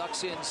night,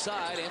 ducks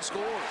inside and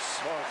scores.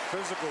 Oh,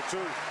 physical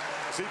too.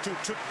 See,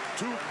 took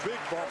 2 big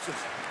bumps.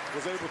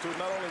 Was able to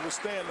not only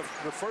withstand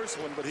the first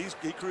one, but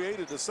he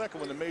created the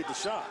second one and made the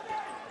shot.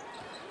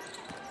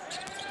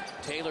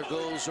 Taylor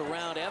goes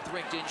around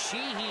Etherington.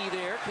 Sheehy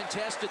there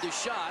contested the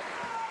shot.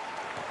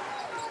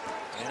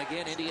 And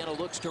again, Indiana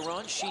looks to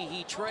run.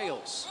 Sheehy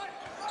trails.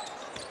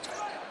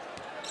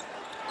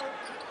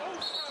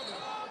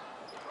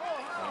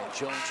 And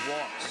Jones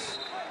walks.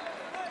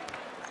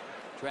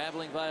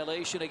 Traveling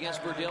violation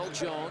against Verdell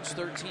Jones.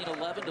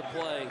 13-11 to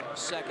play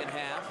second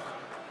half.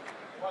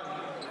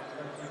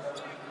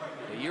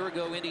 A year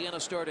ago, Indiana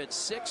started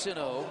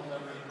 6-0,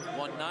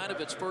 won 9 of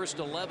its first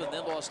 11,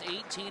 then lost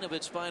 18 of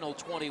its final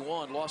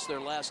 21, lost their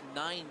last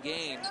 9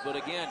 games. But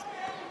again,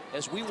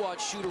 as we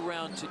watch shoot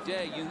around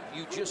today,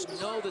 you just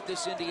know that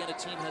this Indiana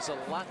team has a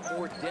lot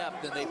more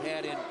depth than they've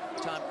had in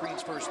Tom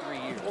Crean's first 3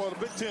 years. Well, the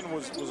Big Ten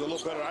was a little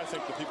better, I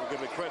think, than people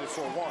give it credit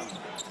for, one.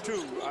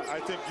 Two, I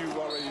think you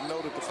already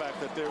noted the fact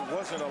that there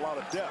wasn't a lot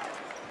of depth.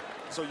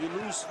 So you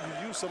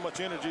use so much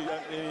energy.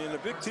 In the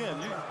Big Ten,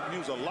 you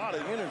use a lot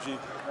of energy,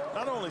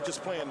 not only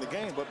just playing the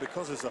game, but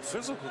because it's a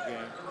physical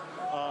game.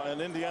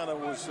 And Indiana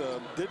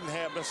didn't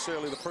have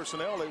necessarily the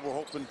personnel they were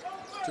hoping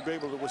to be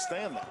able to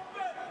withstand that.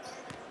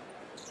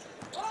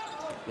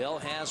 Bell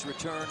has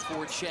returned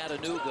for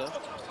Chattanooga.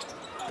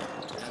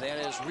 And that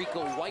is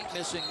Rico White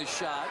missing the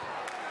shot.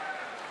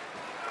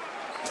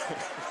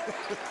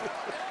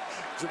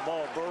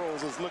 Jamal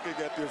Burrows is looking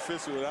at the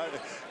official,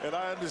 and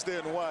I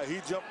understand why.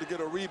 He jumped to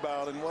get a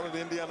rebound, and one of the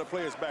Indiana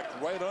players backed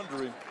right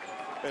under him.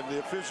 And the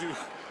official,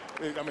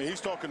 I mean, he's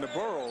talking to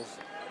Burrows,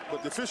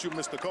 but the official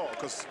missed the call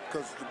because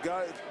the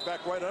guy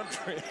back right under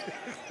him.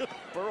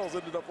 Burrows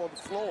ended up on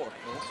the floor.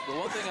 The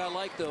one thing I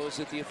like, though, is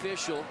that the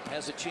official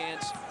has a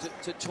chance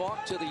to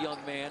talk to the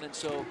young man, and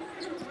so.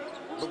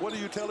 But what are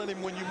you telling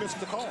him when you missed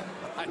the call?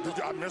 I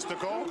missed the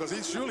call because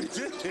he surely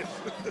did it.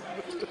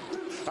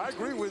 I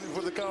agree with you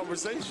for the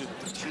conversation.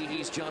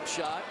 Sheehy's jump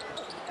shot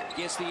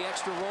gets the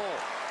extra roll.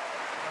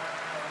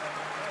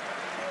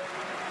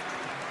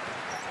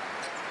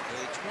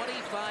 A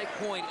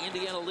 25-point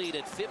Indiana lead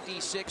at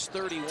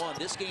 56-31.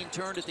 This game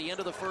turned at the end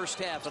of the first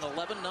half. An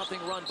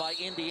 11-0 run by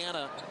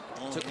Indiana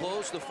to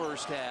close the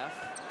first half.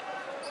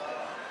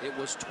 It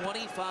was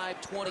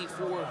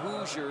 25-24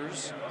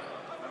 Hoosiers.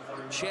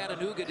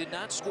 Chattanooga did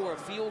not score a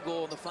field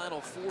goal in the final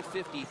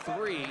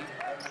 4:53,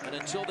 and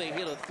until they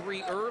hit a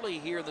three early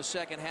here in the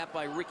second half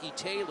by Ricky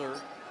Taylor,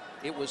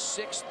 it was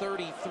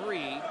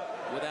 6:33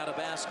 without a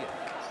basket.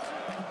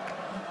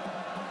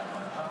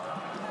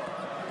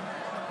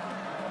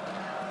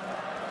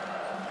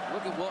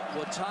 Look at what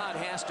Wattad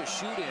has to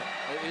shoot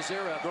in. Is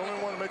there a? The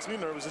only one that makes me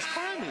nervous is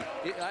Carney.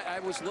 I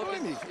was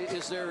looking.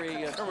 Is there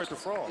a? The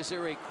frog. Is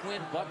there a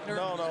Quinn Buckner?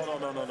 No.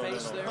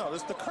 There? No,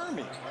 it's the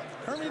Kermit.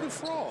 Kermit the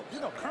frog. You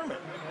know Kermit.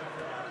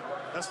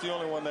 That's the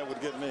only one that would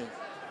get me.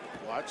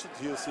 Watch it.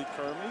 You'll see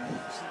Kermit.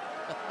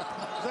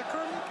 Is that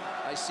Kermit?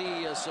 I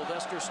see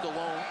Sylvester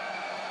Stallone.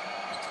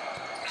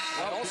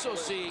 I also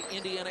see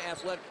Indiana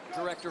Athletic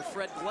Director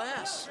Fred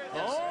Glass.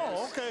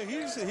 Oh, okay.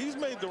 He's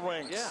made the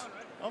ranks. Yeah.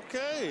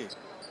 Okay.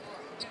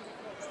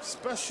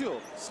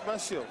 Special.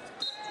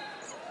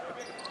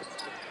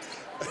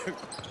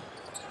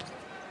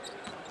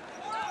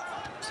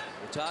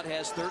 Todd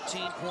has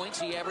 13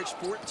 points. He averaged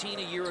 14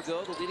 a year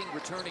ago, the leading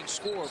returning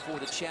scorer for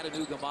the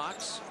Chattanooga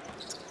Mocs.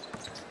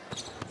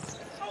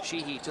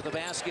 Sheehy to the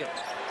basket.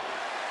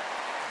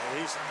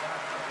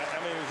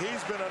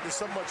 He's been under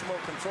so much more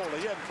control.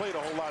 He hadn't played a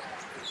whole lot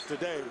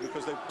today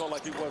because they felt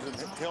like he wasn't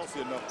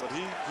healthy enough, but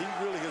he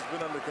really has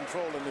been under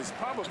control and is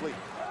probably,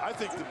 I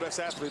think, the best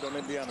athlete on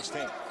Indiana's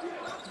team.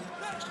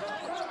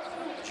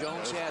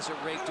 Jones has it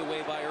raked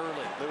away by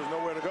Early. There was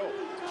nowhere to go.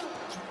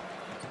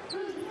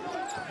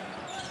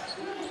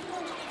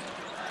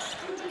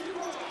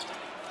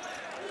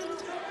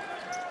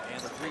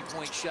 And the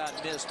three-point shot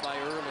missed by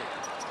Early.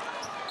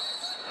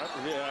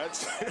 Yeah,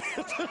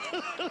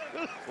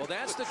 well,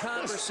 that's the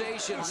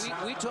conversation.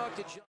 We talked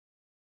to Jones.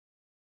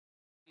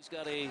 He's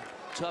got a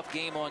tough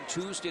game on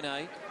Tuesday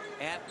night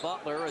at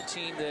Butler, a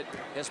team that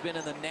has been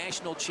in the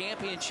national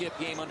championship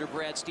game under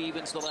Brad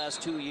Stevens the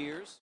last 2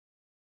 years.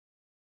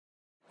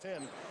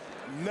 10,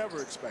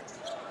 never expected.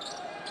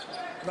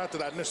 Not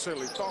that I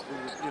necessarily thought we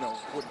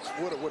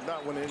would or would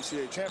not win the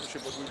NCAA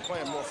championship, but we were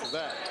playing more for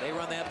that. They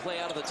run that play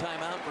out of the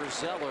timeout for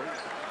Zeller.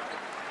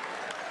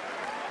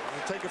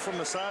 Take it from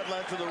the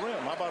sideline to the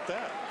rim. How about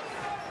that?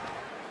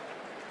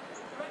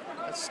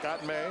 That's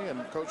Scott May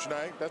and Coach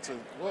Knight. That's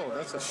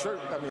a shirt.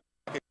 I mean,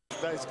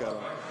 Knight's got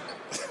on.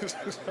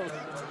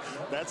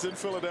 That's in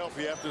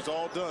Philadelphia after it's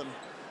all done.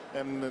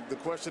 And the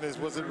question is,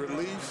 was it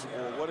relief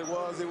or what it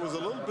was? It was a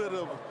little bit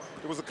of,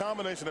 it was a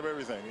combination of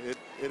everything.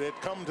 It had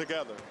come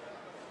together.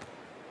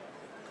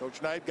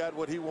 Coach Knight got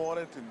what he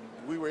wanted, and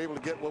we were able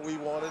to get what we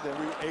wanted, and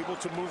we were able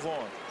to move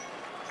on.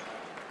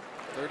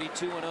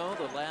 32-0,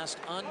 the last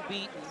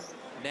unbeaten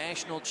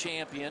national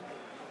champion.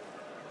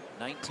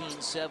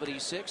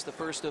 1976, the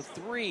first of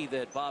three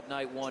that Bob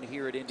Knight won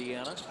here at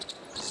Indiana.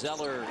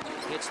 Zeller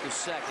hits the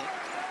second.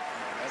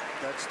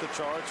 That's the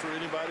charge for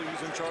anybody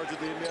who's in charge of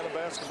the Indiana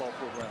basketball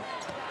program.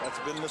 That's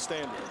been the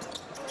standard.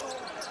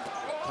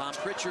 Tom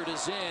Pritchard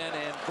is in,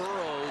 and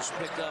Burrows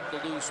picked up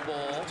the loose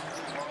ball.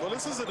 Well,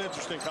 this is an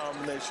interesting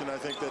combination, I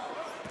think, that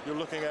you're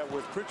looking at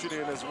with Pritchard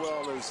in, as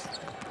well as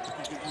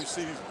you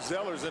see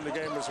Zeller's in the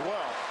game as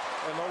well.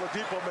 And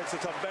Oladipo makes a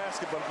tough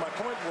basket, but my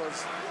point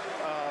was,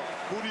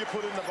 who do you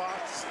put in the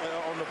box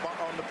on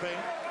the paint?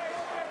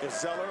 Is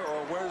Zeller,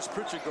 or where does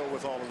Pritchard go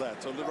with all of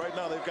that? So right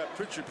now they've got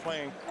Pritchard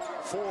playing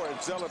 4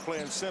 and Zeller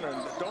playing center.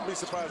 And don't be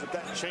surprised if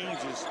that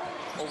changes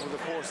over the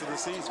course of the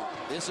season.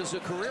 This is a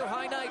career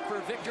high night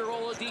for Victor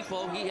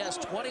Oladipo. He has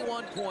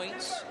 21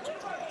 points.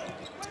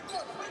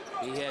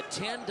 He had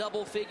 10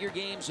 double-figure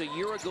games a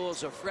year ago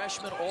as a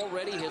freshman.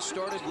 Already has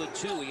started with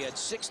 2. He had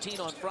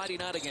 16 on Friday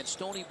night against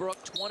Stony Brook,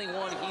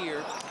 21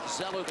 here.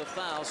 Zeller the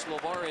foul.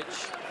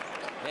 Slovaric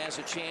has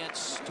a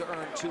chance to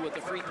earn 2 at the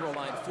free throw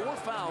line. 4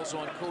 fouls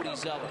on Cody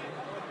Zeller.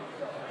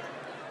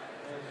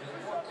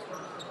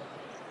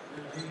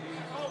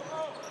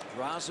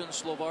 Drazen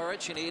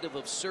Slovaric, a native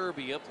of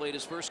Serbia, played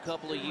his first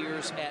couple of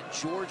years at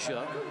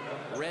Georgia,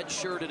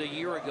 redshirted a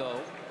year ago.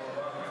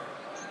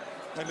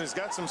 And he's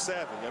got some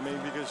savvy. I mean,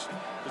 because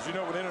as you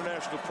know, with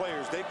international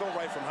players, they go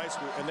right from high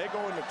school and they go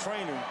into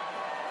training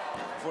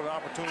for an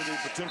opportunity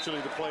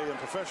potentially to play in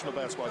professional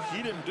basketball.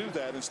 He didn't do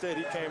that. Instead,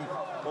 he came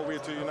over here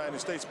to the United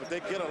States, but they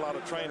get a lot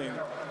of training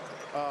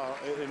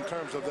in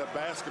terms of their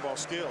basketball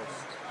skills.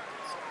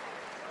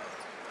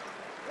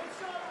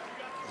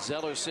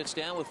 Zeller sits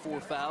down with 4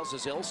 fouls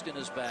as Elston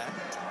is back.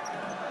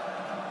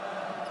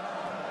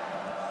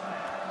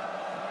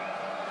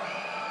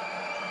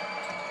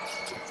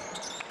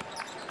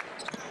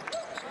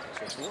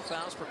 So 4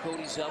 fouls for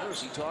Cody Zeller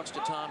as he talks to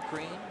Tom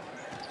Crean.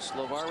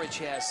 Slovaric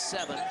has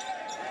 7.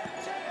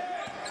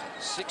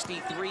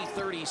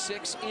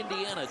 63-36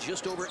 Indiana.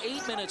 Just over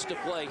 8 minutes to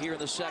play here in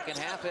the second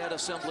half at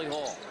Assembly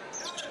Hall.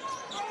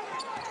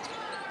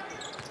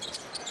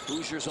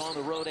 Hoosiers on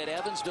the road at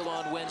Evansville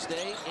on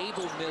Wednesday.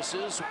 Abel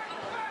misses.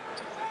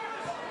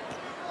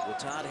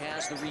 Wattad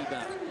has the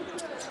rebound.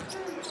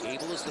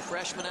 Abel is the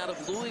freshman out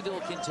of Louisville,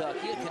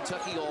 Kentucky, a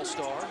Kentucky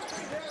All-Star.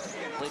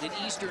 Played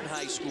at Eastern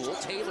High School.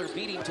 Taylor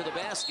beat him to the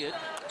basket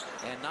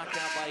and knocked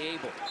out by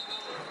Abel.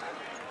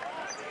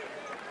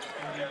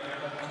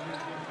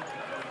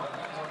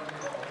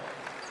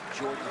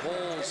 Jordan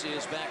Holes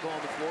is back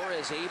on the floor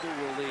as Abel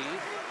will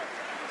leave.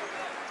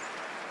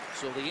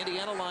 So the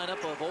Indiana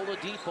lineup of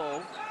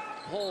Oladipo,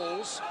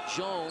 Holes,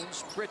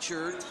 Jones,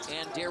 Pritchard,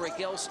 and Derek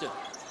Elston.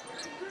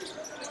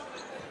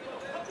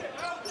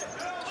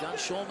 John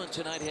Shulman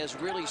tonight has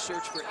really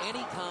searched for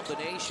any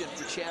combination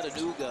for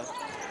Chattanooga.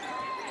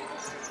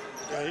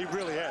 Yeah, he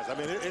really has. I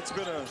mean, it's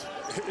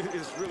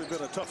really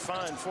been a tough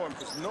find for him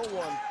because no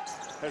one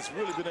has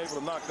really been able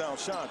to knock down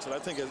shots. And I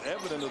think as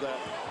evident of that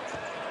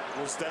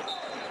was that,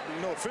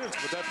 no offense,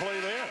 but that play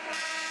there.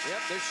 Yep,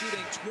 they're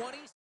shooting 20.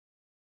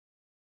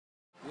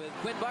 With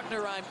Quinn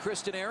Buckner, I'm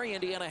Chris Denary.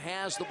 Indiana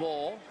has the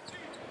ball.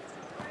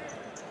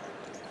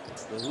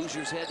 The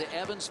Hoosiers head to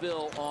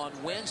Evansville on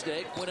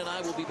Wednesday. Quinn and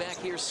I will be back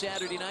here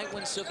Saturday night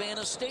when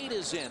Savannah State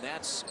is in.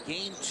 That's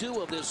game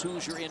 2 of this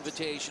Hoosier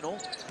Invitational.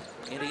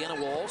 Indiana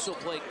will also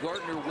play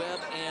Gardner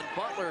Webb and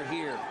Butler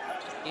here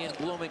in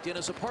Bloomington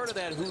as a part of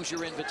that Hoosier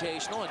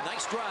Invitational. A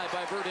nice drive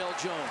by Verdell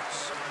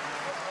Jones.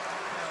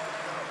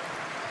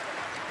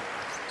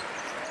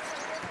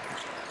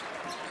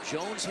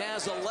 Jones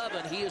has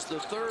 11. He is the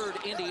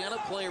 3rd Indiana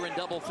player in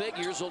double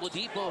figures.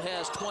 Oladipo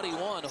has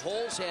 21.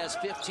 Holes has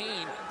 15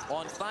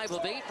 on 5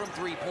 of 8 from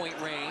three-point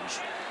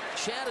range.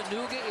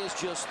 Chattanooga is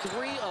just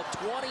 3 of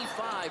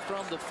 25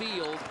 from the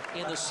field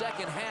in the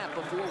second half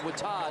before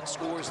Wattad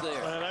scores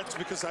there. And that's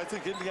because I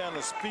think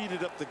Indiana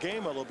speeded up the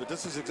game a little bit.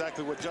 This is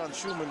exactly what John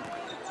Schumann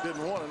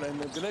didn't want.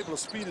 And they've been able to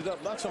speed it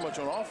up, not so much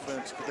on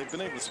offense, but they've been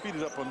able to speed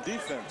it up on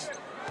defense.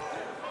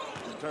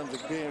 In terms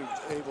of being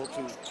able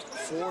to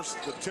force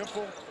the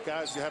tempo,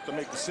 guys, you have to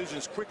make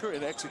decisions quicker,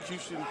 and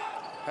execution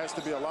has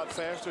to be a lot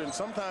faster, and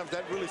sometimes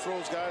that really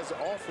throws guys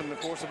off in the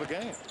course of a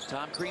game.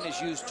 Tom Crean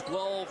has used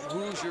 12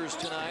 Hoosiers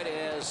tonight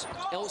as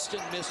Elston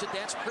missed it.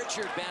 That's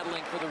Pritchard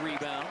battling for the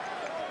rebound.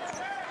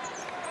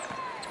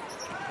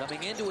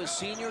 Coming into his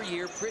senior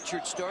year,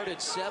 Pritchard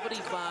started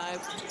 75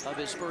 of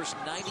his first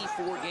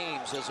 94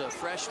 games as a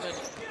freshman,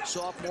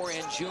 sophomore,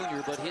 and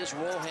junior, but his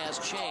role has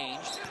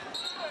changed.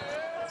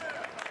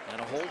 And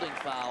a holding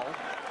foul.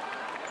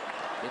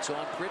 It's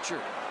on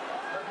Pritchard.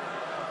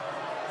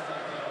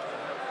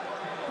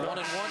 1-1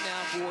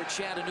 now for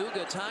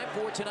Chattanooga. Time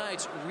for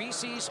tonight's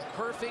Reese's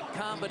perfect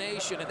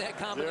combination. And that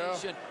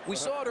combination, we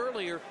saw it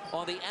earlier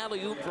on the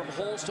alley-oop from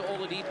Holes to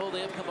Oladipo.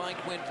 They have combined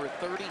Quinn for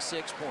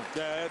 36 points.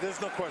 Yeah, there's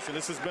no question.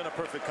 This has been a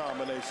perfect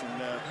combination.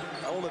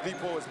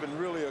 Oladipo has been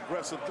really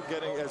aggressive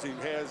getting as he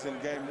has in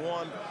game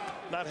 1.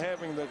 Not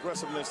having the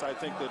aggressiveness, I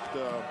think, that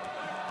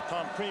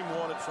Tom Crean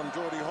wanted from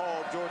Jordan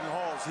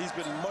Halls. He's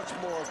been much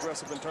more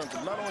aggressive in terms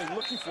of not only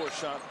looking for a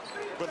shot,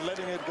 but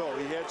letting it go.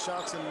 He had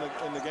shots in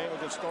the game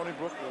against Stony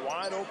Brook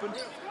wide open.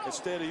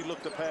 Instead, he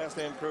looked to pass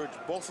to encourage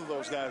both of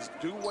those guys.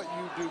 Do what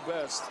you do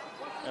best.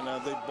 And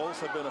they both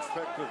have been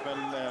effective,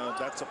 and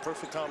that's a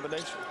perfect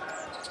combination.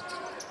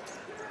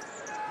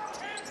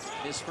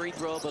 This free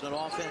throw, but an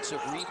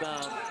offensive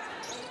rebound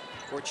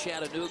for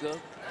Chattanooga.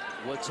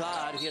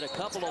 Wattad hit a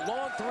couple of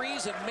long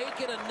threes and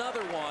make it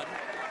another one.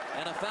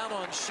 And a foul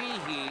on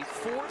Sheehy.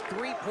 4th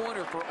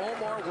three-pointer for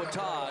Omar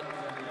Wattad.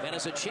 And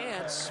has a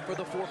chance for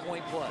the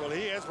 4-point play. Well,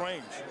 he has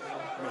range.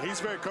 I mean, he's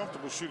very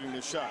comfortable shooting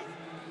this shot.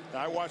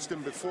 Now, I watched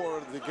him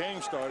before the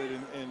game started,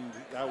 and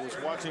I was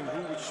watching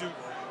who would shoot,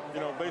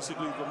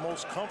 basically the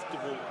most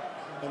comfortable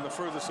and the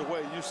furthest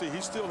away. You see, he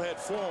still had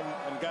form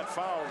and got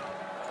fouled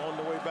on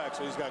the way back.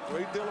 So he's got a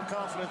great deal of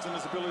confidence in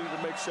his ability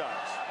to make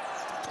shots.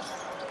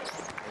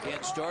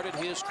 Again, started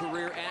his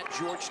career at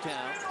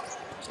Georgetown.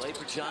 Played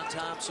for John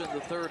Thompson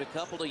III a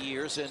couple of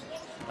years, and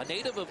a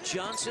native of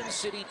Johnson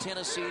City,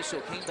 Tennessee, so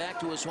came back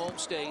to his home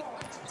state.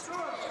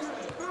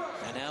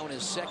 And now in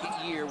his second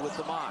year with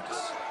the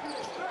Mocs.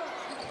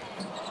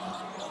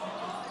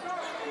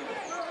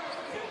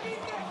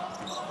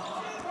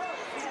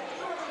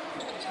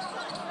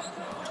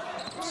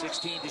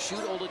 .16 to shoot.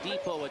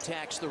 Oladipo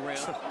attacks the rim.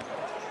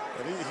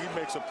 And he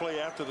makes a play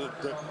after the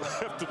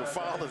after the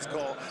foul is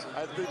called.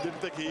 I didn't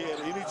think he had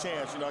any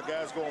chance. You know,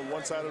 guys go on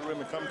one side of the rim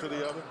and come to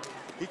the other.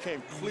 He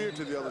came clear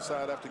to the other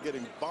side after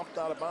getting bumped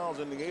out of bounds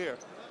in the air.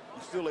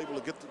 He's still able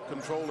to get the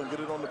control and get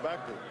it on the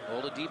backboard.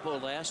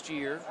 Oladipo last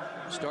year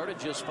started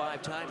just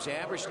 5 times,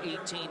 averaged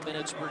 18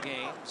 minutes per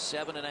game,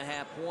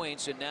 7.5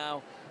 points, and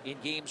now in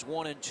games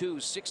 1 and 2,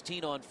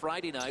 16 on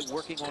Friday night,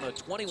 working on a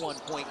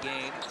 21-point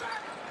game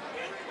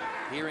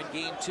here in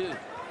game 2.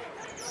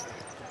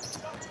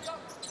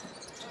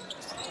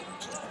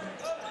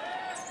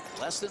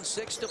 Less than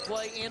 6 to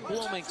play in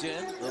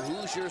Bloomington. The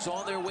Hoosiers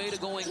on their way to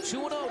going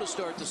 2-0 to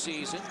start the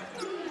season.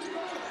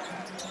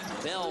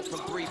 Bell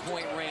from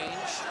 3-point range.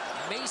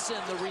 Mason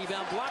the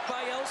rebound, blocked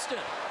by Elston.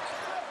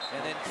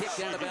 And then kicked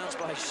out of bounds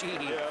by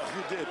Sheehy. Yeah,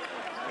 he did.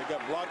 They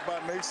got blocked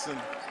by Mason.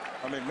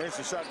 I mean,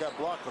 Mason's shot got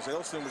blocked because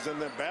Elston was in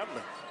there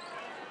battling.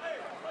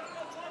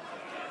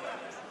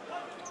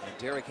 And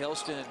Derek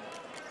Elston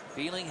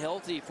feeling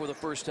healthy for the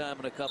first time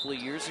in a couple of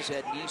years. He's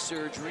had knee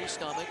surgery, a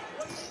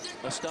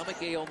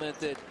stomach ailment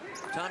that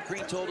Tom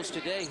Crean told us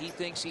today he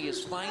thinks he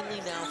is finally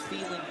now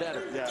feeling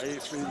better. Yeah,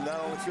 he's not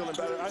only feeling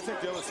better. I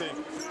think the other thing,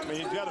 I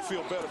mean, he's got to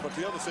feel better, but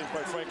the other thing,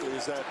 quite frankly,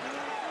 is that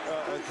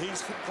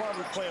he's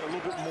probably playing a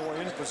little bit more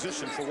in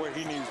position for where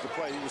he needs to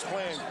play. He was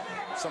playing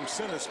some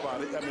center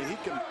spot. I mean, he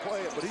can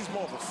play it, but he's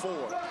more of a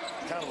forward,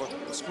 kind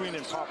of a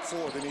screening top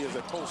forward than he is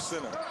a post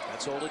center.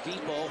 That's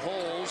Oladipo.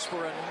 Holes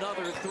for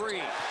another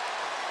 3.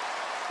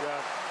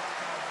 Yeah,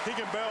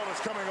 Keegan Bell is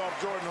coming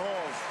off Jordan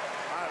Halls.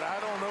 I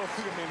don't know.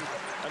 I mean,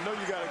 I know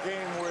you got a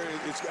game where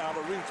it's out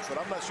of reach, but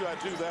I'm not sure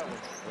I'd do that one.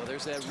 Well,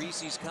 there's that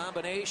Reese's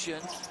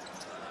combination.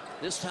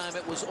 This time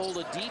it was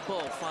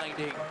Oladipo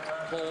finding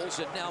holes,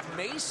 and now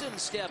Mason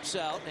steps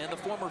out, and the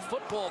former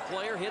football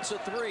player hits a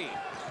 3.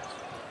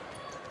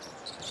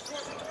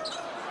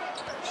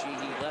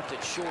 Sheehy left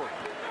it short.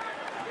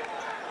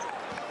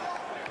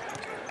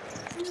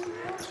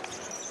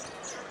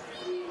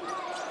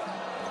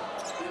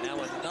 Now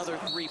another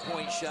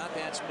 3-point shot.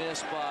 That's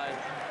missed by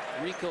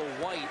Rico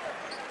White.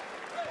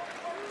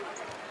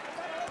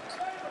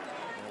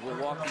 And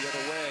we'll walk the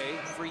other way.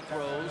 Free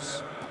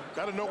throws.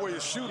 Got to know where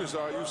your shooters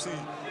are. You see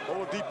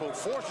Oladipo,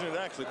 fortunate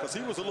actually, because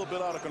he was a little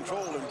bit out of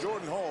control, and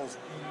Jordan Halls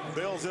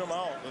bails him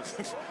out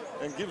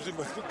and gives him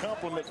a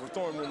compliment for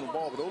throwing him the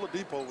ball. But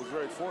Oladipo was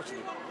very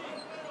fortunate.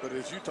 But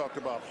as you talked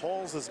about,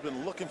 Halls has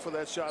been looking for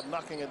that shot,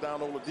 knocking it down.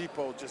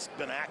 Oladipo just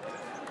been active.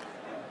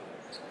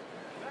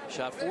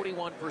 Shot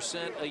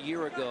 41% a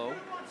year ago,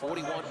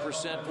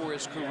 41% for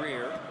his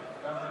career.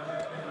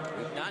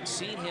 We've not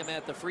seen him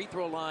at the free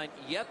throw line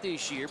yet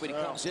this year, but he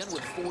comes in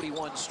with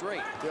 41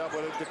 straight. Yeah,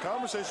 but the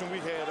conversation we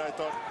had, I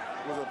thought,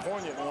 was a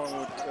poignant one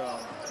with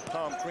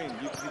Tom Crean.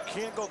 You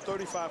can't go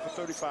 35 for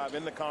 35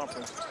 in the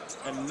conference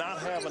and not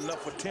have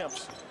enough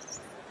attempts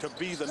to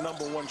be the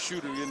 #1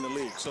 shooter in the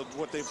league. So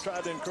what they've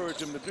tried to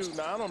encourage him to do,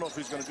 now I don't know if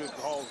he's going to do it,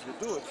 Halls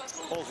will do it.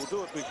 Halls will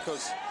do it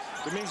because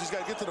it means he's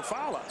got to get to the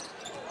foul line.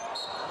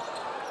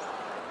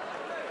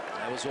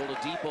 That was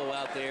Oladipo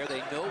out there.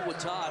 They know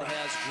Wattad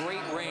has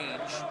great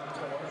range.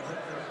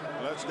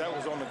 Well, that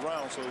was on the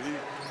ground, so he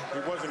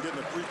wasn't getting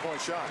a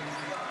 3-point shot.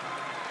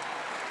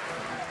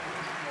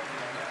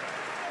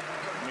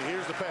 I mean,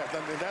 here's the pass. I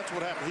mean, that's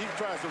what happened. He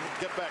tries to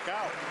get back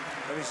out,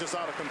 and he's just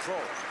out of control.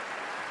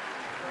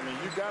 I mean,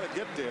 you got to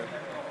get there,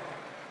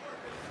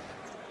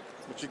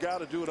 but you got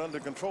to do it under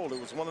control. It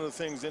was one of the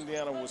things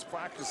Indiana was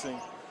practicing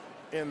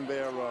in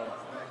their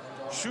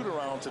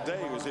shoot-around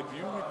today, was if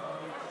you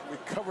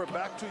recover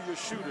back to your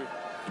shooter,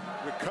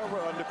 recover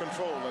under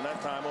control, and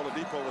that time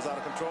Oladipo was out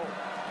of control.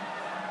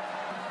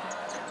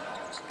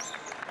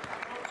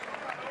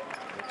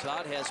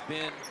 Todd has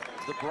been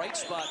the bright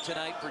spot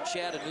tonight for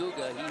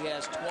Chattanooga. He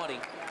has 20.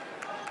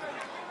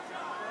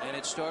 And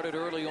it started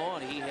early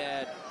on. He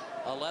had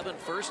 11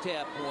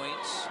 first-half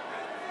points.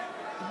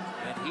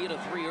 And he hit a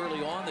 3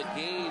 early on that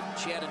gave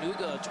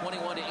Chattanooga a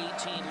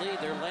 21-18 lead.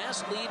 Their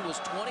last lead was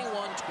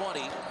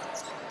 21-20.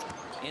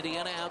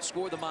 Indiana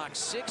outscored the Mocs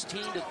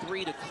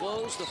 16-3 to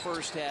close the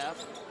first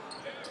half.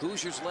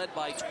 Hoosiers led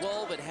by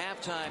 12 at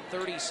halftime,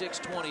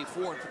 36-24. And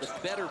for the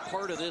better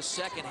part of this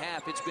second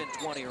half, it's been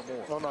 20 or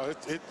more. Oh, no,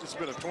 it's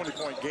been a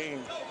 20-point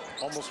game,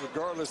 almost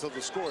regardless of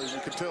the score. You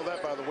can tell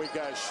that by the way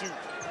guys shoot.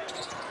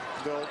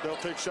 They'll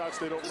take shots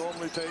they don't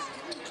normally take,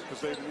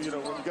 because they, you know,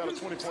 when you got a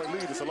 20-point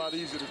lead, it's a lot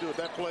easier to do it.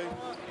 That play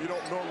you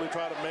don't normally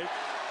try to make.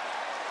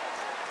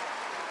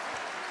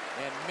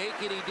 And make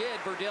it he did.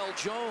 Verdell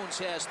Jones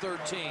has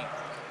 13.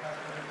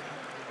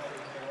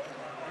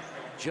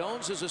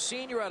 Jones is a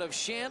senior out of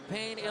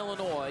Champaign,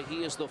 Illinois.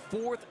 He is the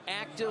 4th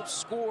active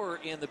scorer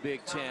in the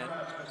Big Ten.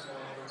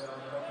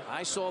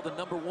 I saw the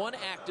 #1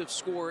 active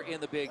scorer in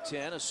the Big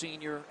Ten, a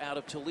senior out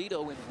of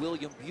Toledo in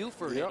William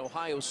Buford in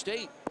Ohio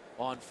State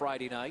on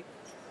Friday night.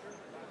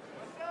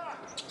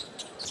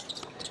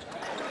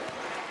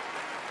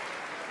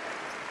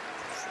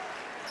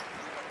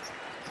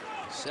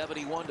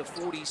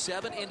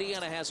 (71-47).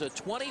 Indiana has a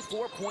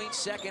 24-point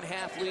second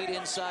half lead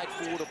inside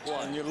 4 to play.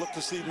 And you look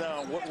to see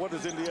now, what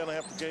does Indiana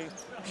have to gain?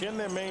 Can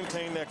they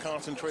maintain their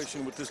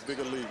concentration with this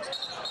bigger lead?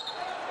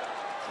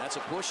 That's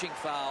a pushing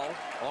foul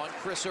on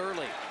Chris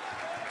Early.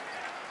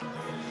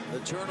 The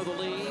turn of the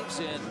leaves,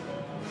 and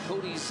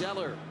Cody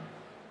Zeller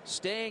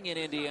staying in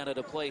Indiana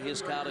to play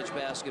his college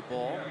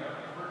basketball.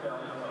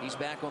 He's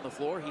back on the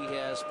floor. He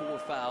has 4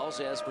 fouls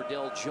as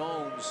Verdell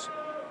Jones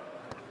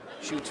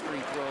shoots free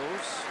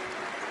throws.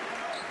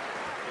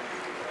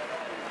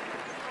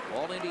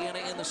 All Indiana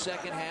in the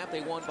second half.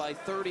 They won by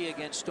 30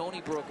 against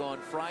Stony Brook on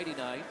Friday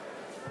night.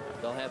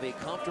 They'll have a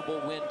comfortable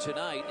win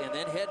tonight and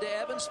then head to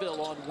Evansville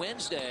on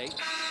Wednesday.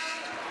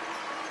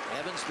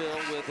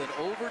 Evansville with an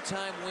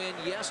overtime win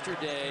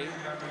yesterday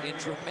in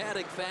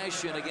dramatic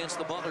fashion against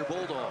the Butler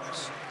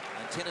Bulldogs.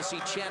 And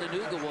Tennessee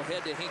Chattanooga will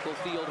head to Hinkle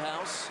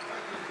Fieldhouse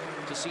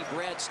to see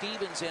Brad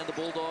Stevens and the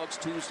Bulldogs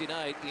Tuesday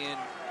night in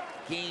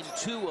Game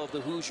 2 of the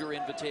Hoosier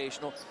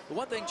Invitational. The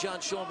one thing John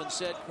Shulman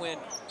said, Quinn,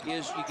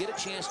 is you get a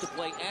chance to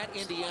play at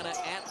Indiana,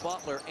 at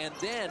Butler, and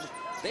then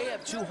they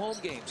have 2 home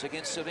games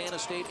against Savannah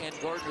State and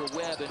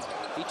Gardner-Webb. And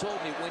he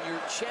told me when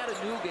you're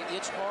Chattanooga,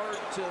 it's hard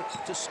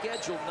to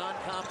schedule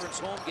non-conference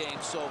home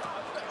games. So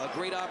a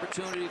great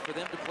opportunity for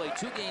them to play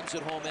 2 games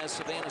at home as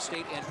Savannah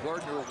State and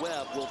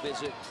Gardner-Webb will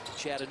visit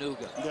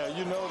Chattanooga. Yeah,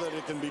 you know that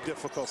it can be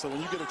difficult. So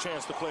when you get a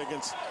chance to play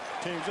against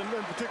teams, and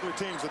particularly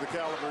teams of the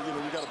caliber, you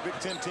know, you got a Big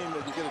Ten team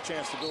that you get a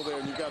chance to go there,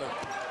 and you got to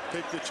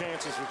take your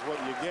chances with what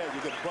you get.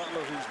 You get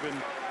Butler, who's been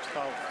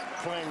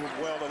playing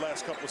well the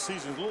last couple of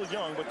seasons, a little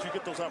young, but you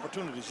get those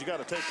opportunities. You got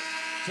to take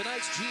it.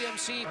 Tonight's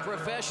GMC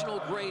professional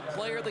grade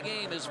player of the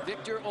game is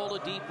Victor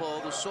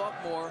Oladipo, the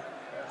sophomore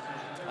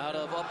out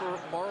of Upper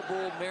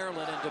Marlboro,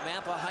 Maryland, and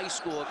DeMatha High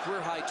School. A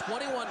career high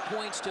 21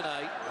 points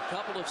tonight, a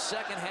couple of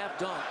second half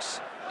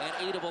dunks, and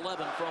 8 of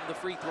 11 from the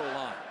free throw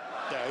line.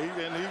 Yeah,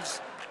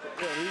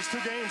 these 2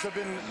 games have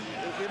been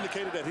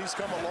indicated that he's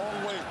come a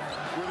long way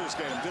with his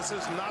game. This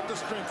is not the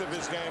strength of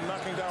his game,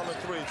 knocking down the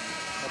 3.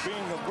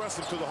 Being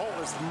aggressive to the hole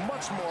is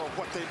much more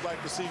what they'd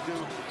like to see do.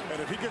 And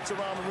if he gets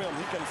around the rim,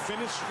 he can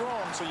finish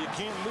strong, so you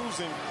can't lose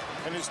him.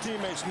 And his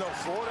teammates know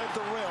for it at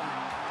the rim,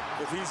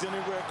 if he's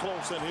anywhere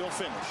close, then he'll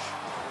finish.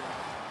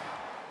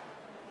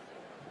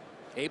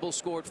 Abel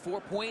scored 4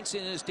 points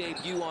in his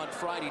debut on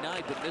Friday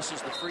night, but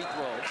misses the free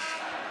throw.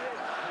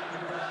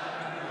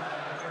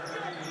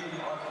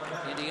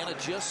 Indiana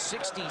just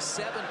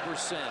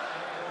 67%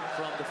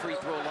 from the free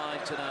throw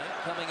line tonight.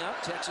 Coming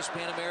up, Texas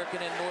Pan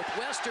American and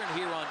Northwestern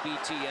here on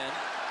BTN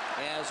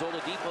as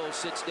Oladipo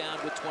sits down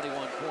with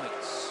 21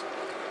 points.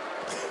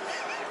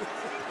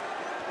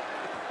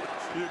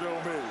 You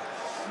know me.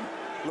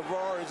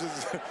 LeVar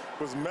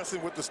was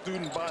messing with the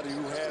student body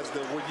who has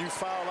when you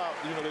foul out,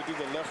 you know, they do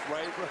the left,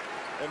 right,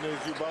 and then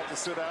you're about to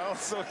sit down.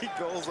 So he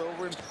goes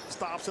over and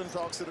stops and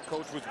talks to the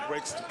coach, which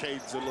breaks the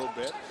cadence a little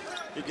bit.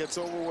 He gets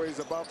over where he's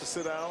about to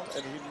sit down,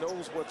 and he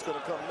knows what's going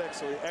to come next.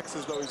 So he acts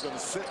as though he's going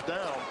to sit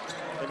down,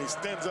 and he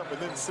stands up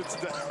and then sits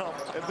down,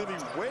 and then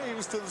he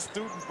waves to the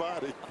student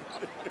body.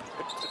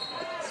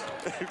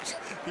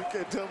 You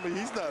can't tell me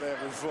he's not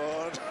having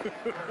fun.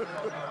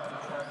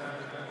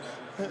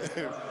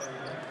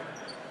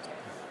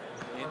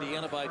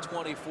 Indiana by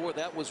 24.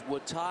 That was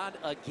Wattad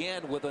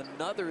again with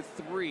another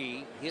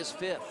 3, his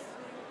 5th.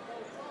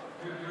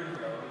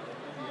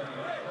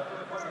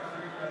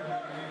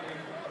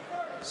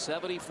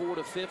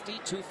 (74-50),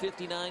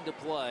 2:59 to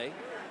play.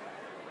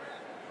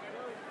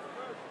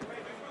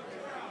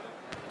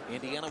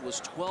 Indiana was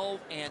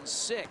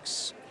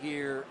 12-6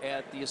 here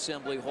at the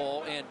Assembly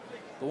Hall, and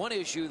the one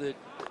issue that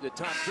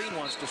Tom Crean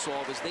wants to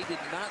solve is they did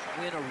not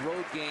win a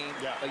road game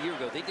a year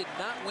ago. They did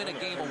not win a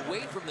game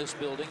away from this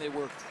building. They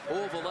were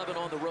 0 of 11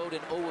 on the road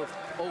and 0 of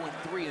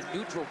 3 in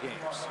neutral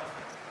games.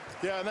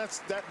 Yeah, and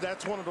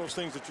that's one of those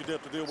things that you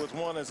have to deal with.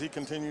 One, as he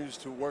continues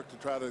to work to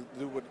try to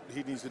do what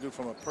he needs to do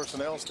from a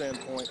personnel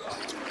standpoint.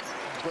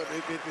 But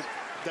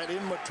that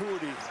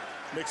immaturity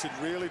makes it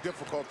really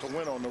difficult to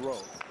win on the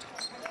road.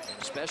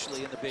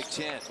 Especially in the Big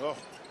Ten. Oh.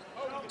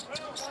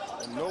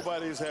 And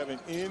nobody is having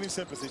any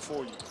sympathy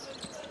for you.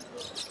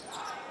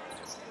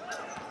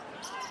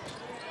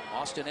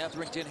 Austin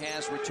Etherington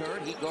has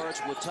returned. He guards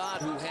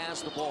Wattad, who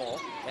has the ball.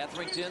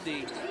 Etherington,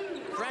 the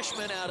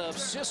freshman out of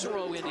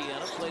Cicero,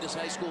 Indiana, played his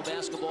high school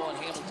basketball at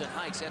Hamilton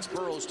Heights. That's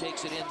Burrows,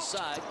 takes it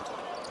inside.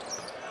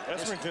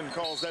 Etherington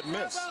calls that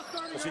miss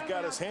because he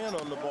got his hand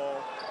on the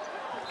ball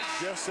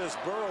just as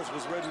Burrows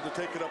was ready to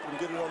take it up and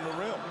get it on the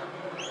rim.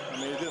 I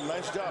mean, he did a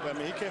nice job. I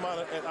mean, he came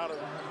out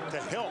to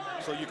help,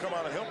 so you come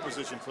out of help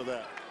position for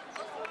that.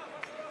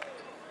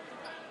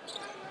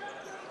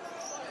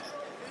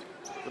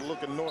 Good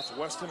look at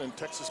Northwestern and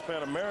Texas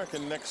Pan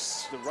American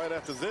next, right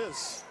after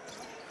this.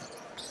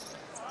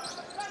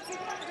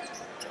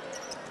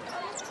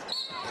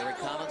 Eric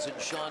Collins and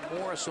Sean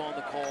Morris on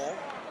the call.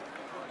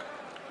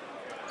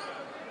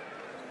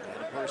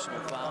 And a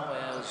personal foul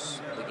as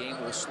the game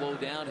will slow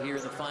down here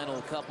in the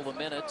final couple of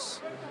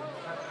minutes.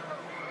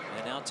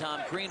 And now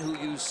Tom Crean, who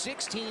used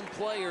 16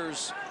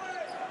 players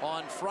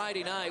on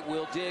Friday night,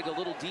 will dig a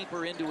little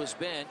deeper into his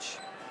bench.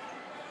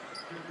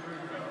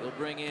 He'll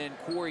bring in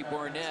Corey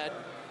Barnett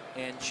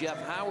and Jeff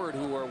Howard,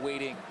 who are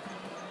waiting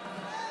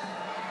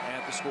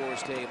at the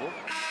scorer's table.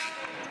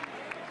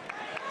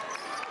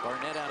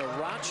 Barnett out of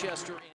Rochester.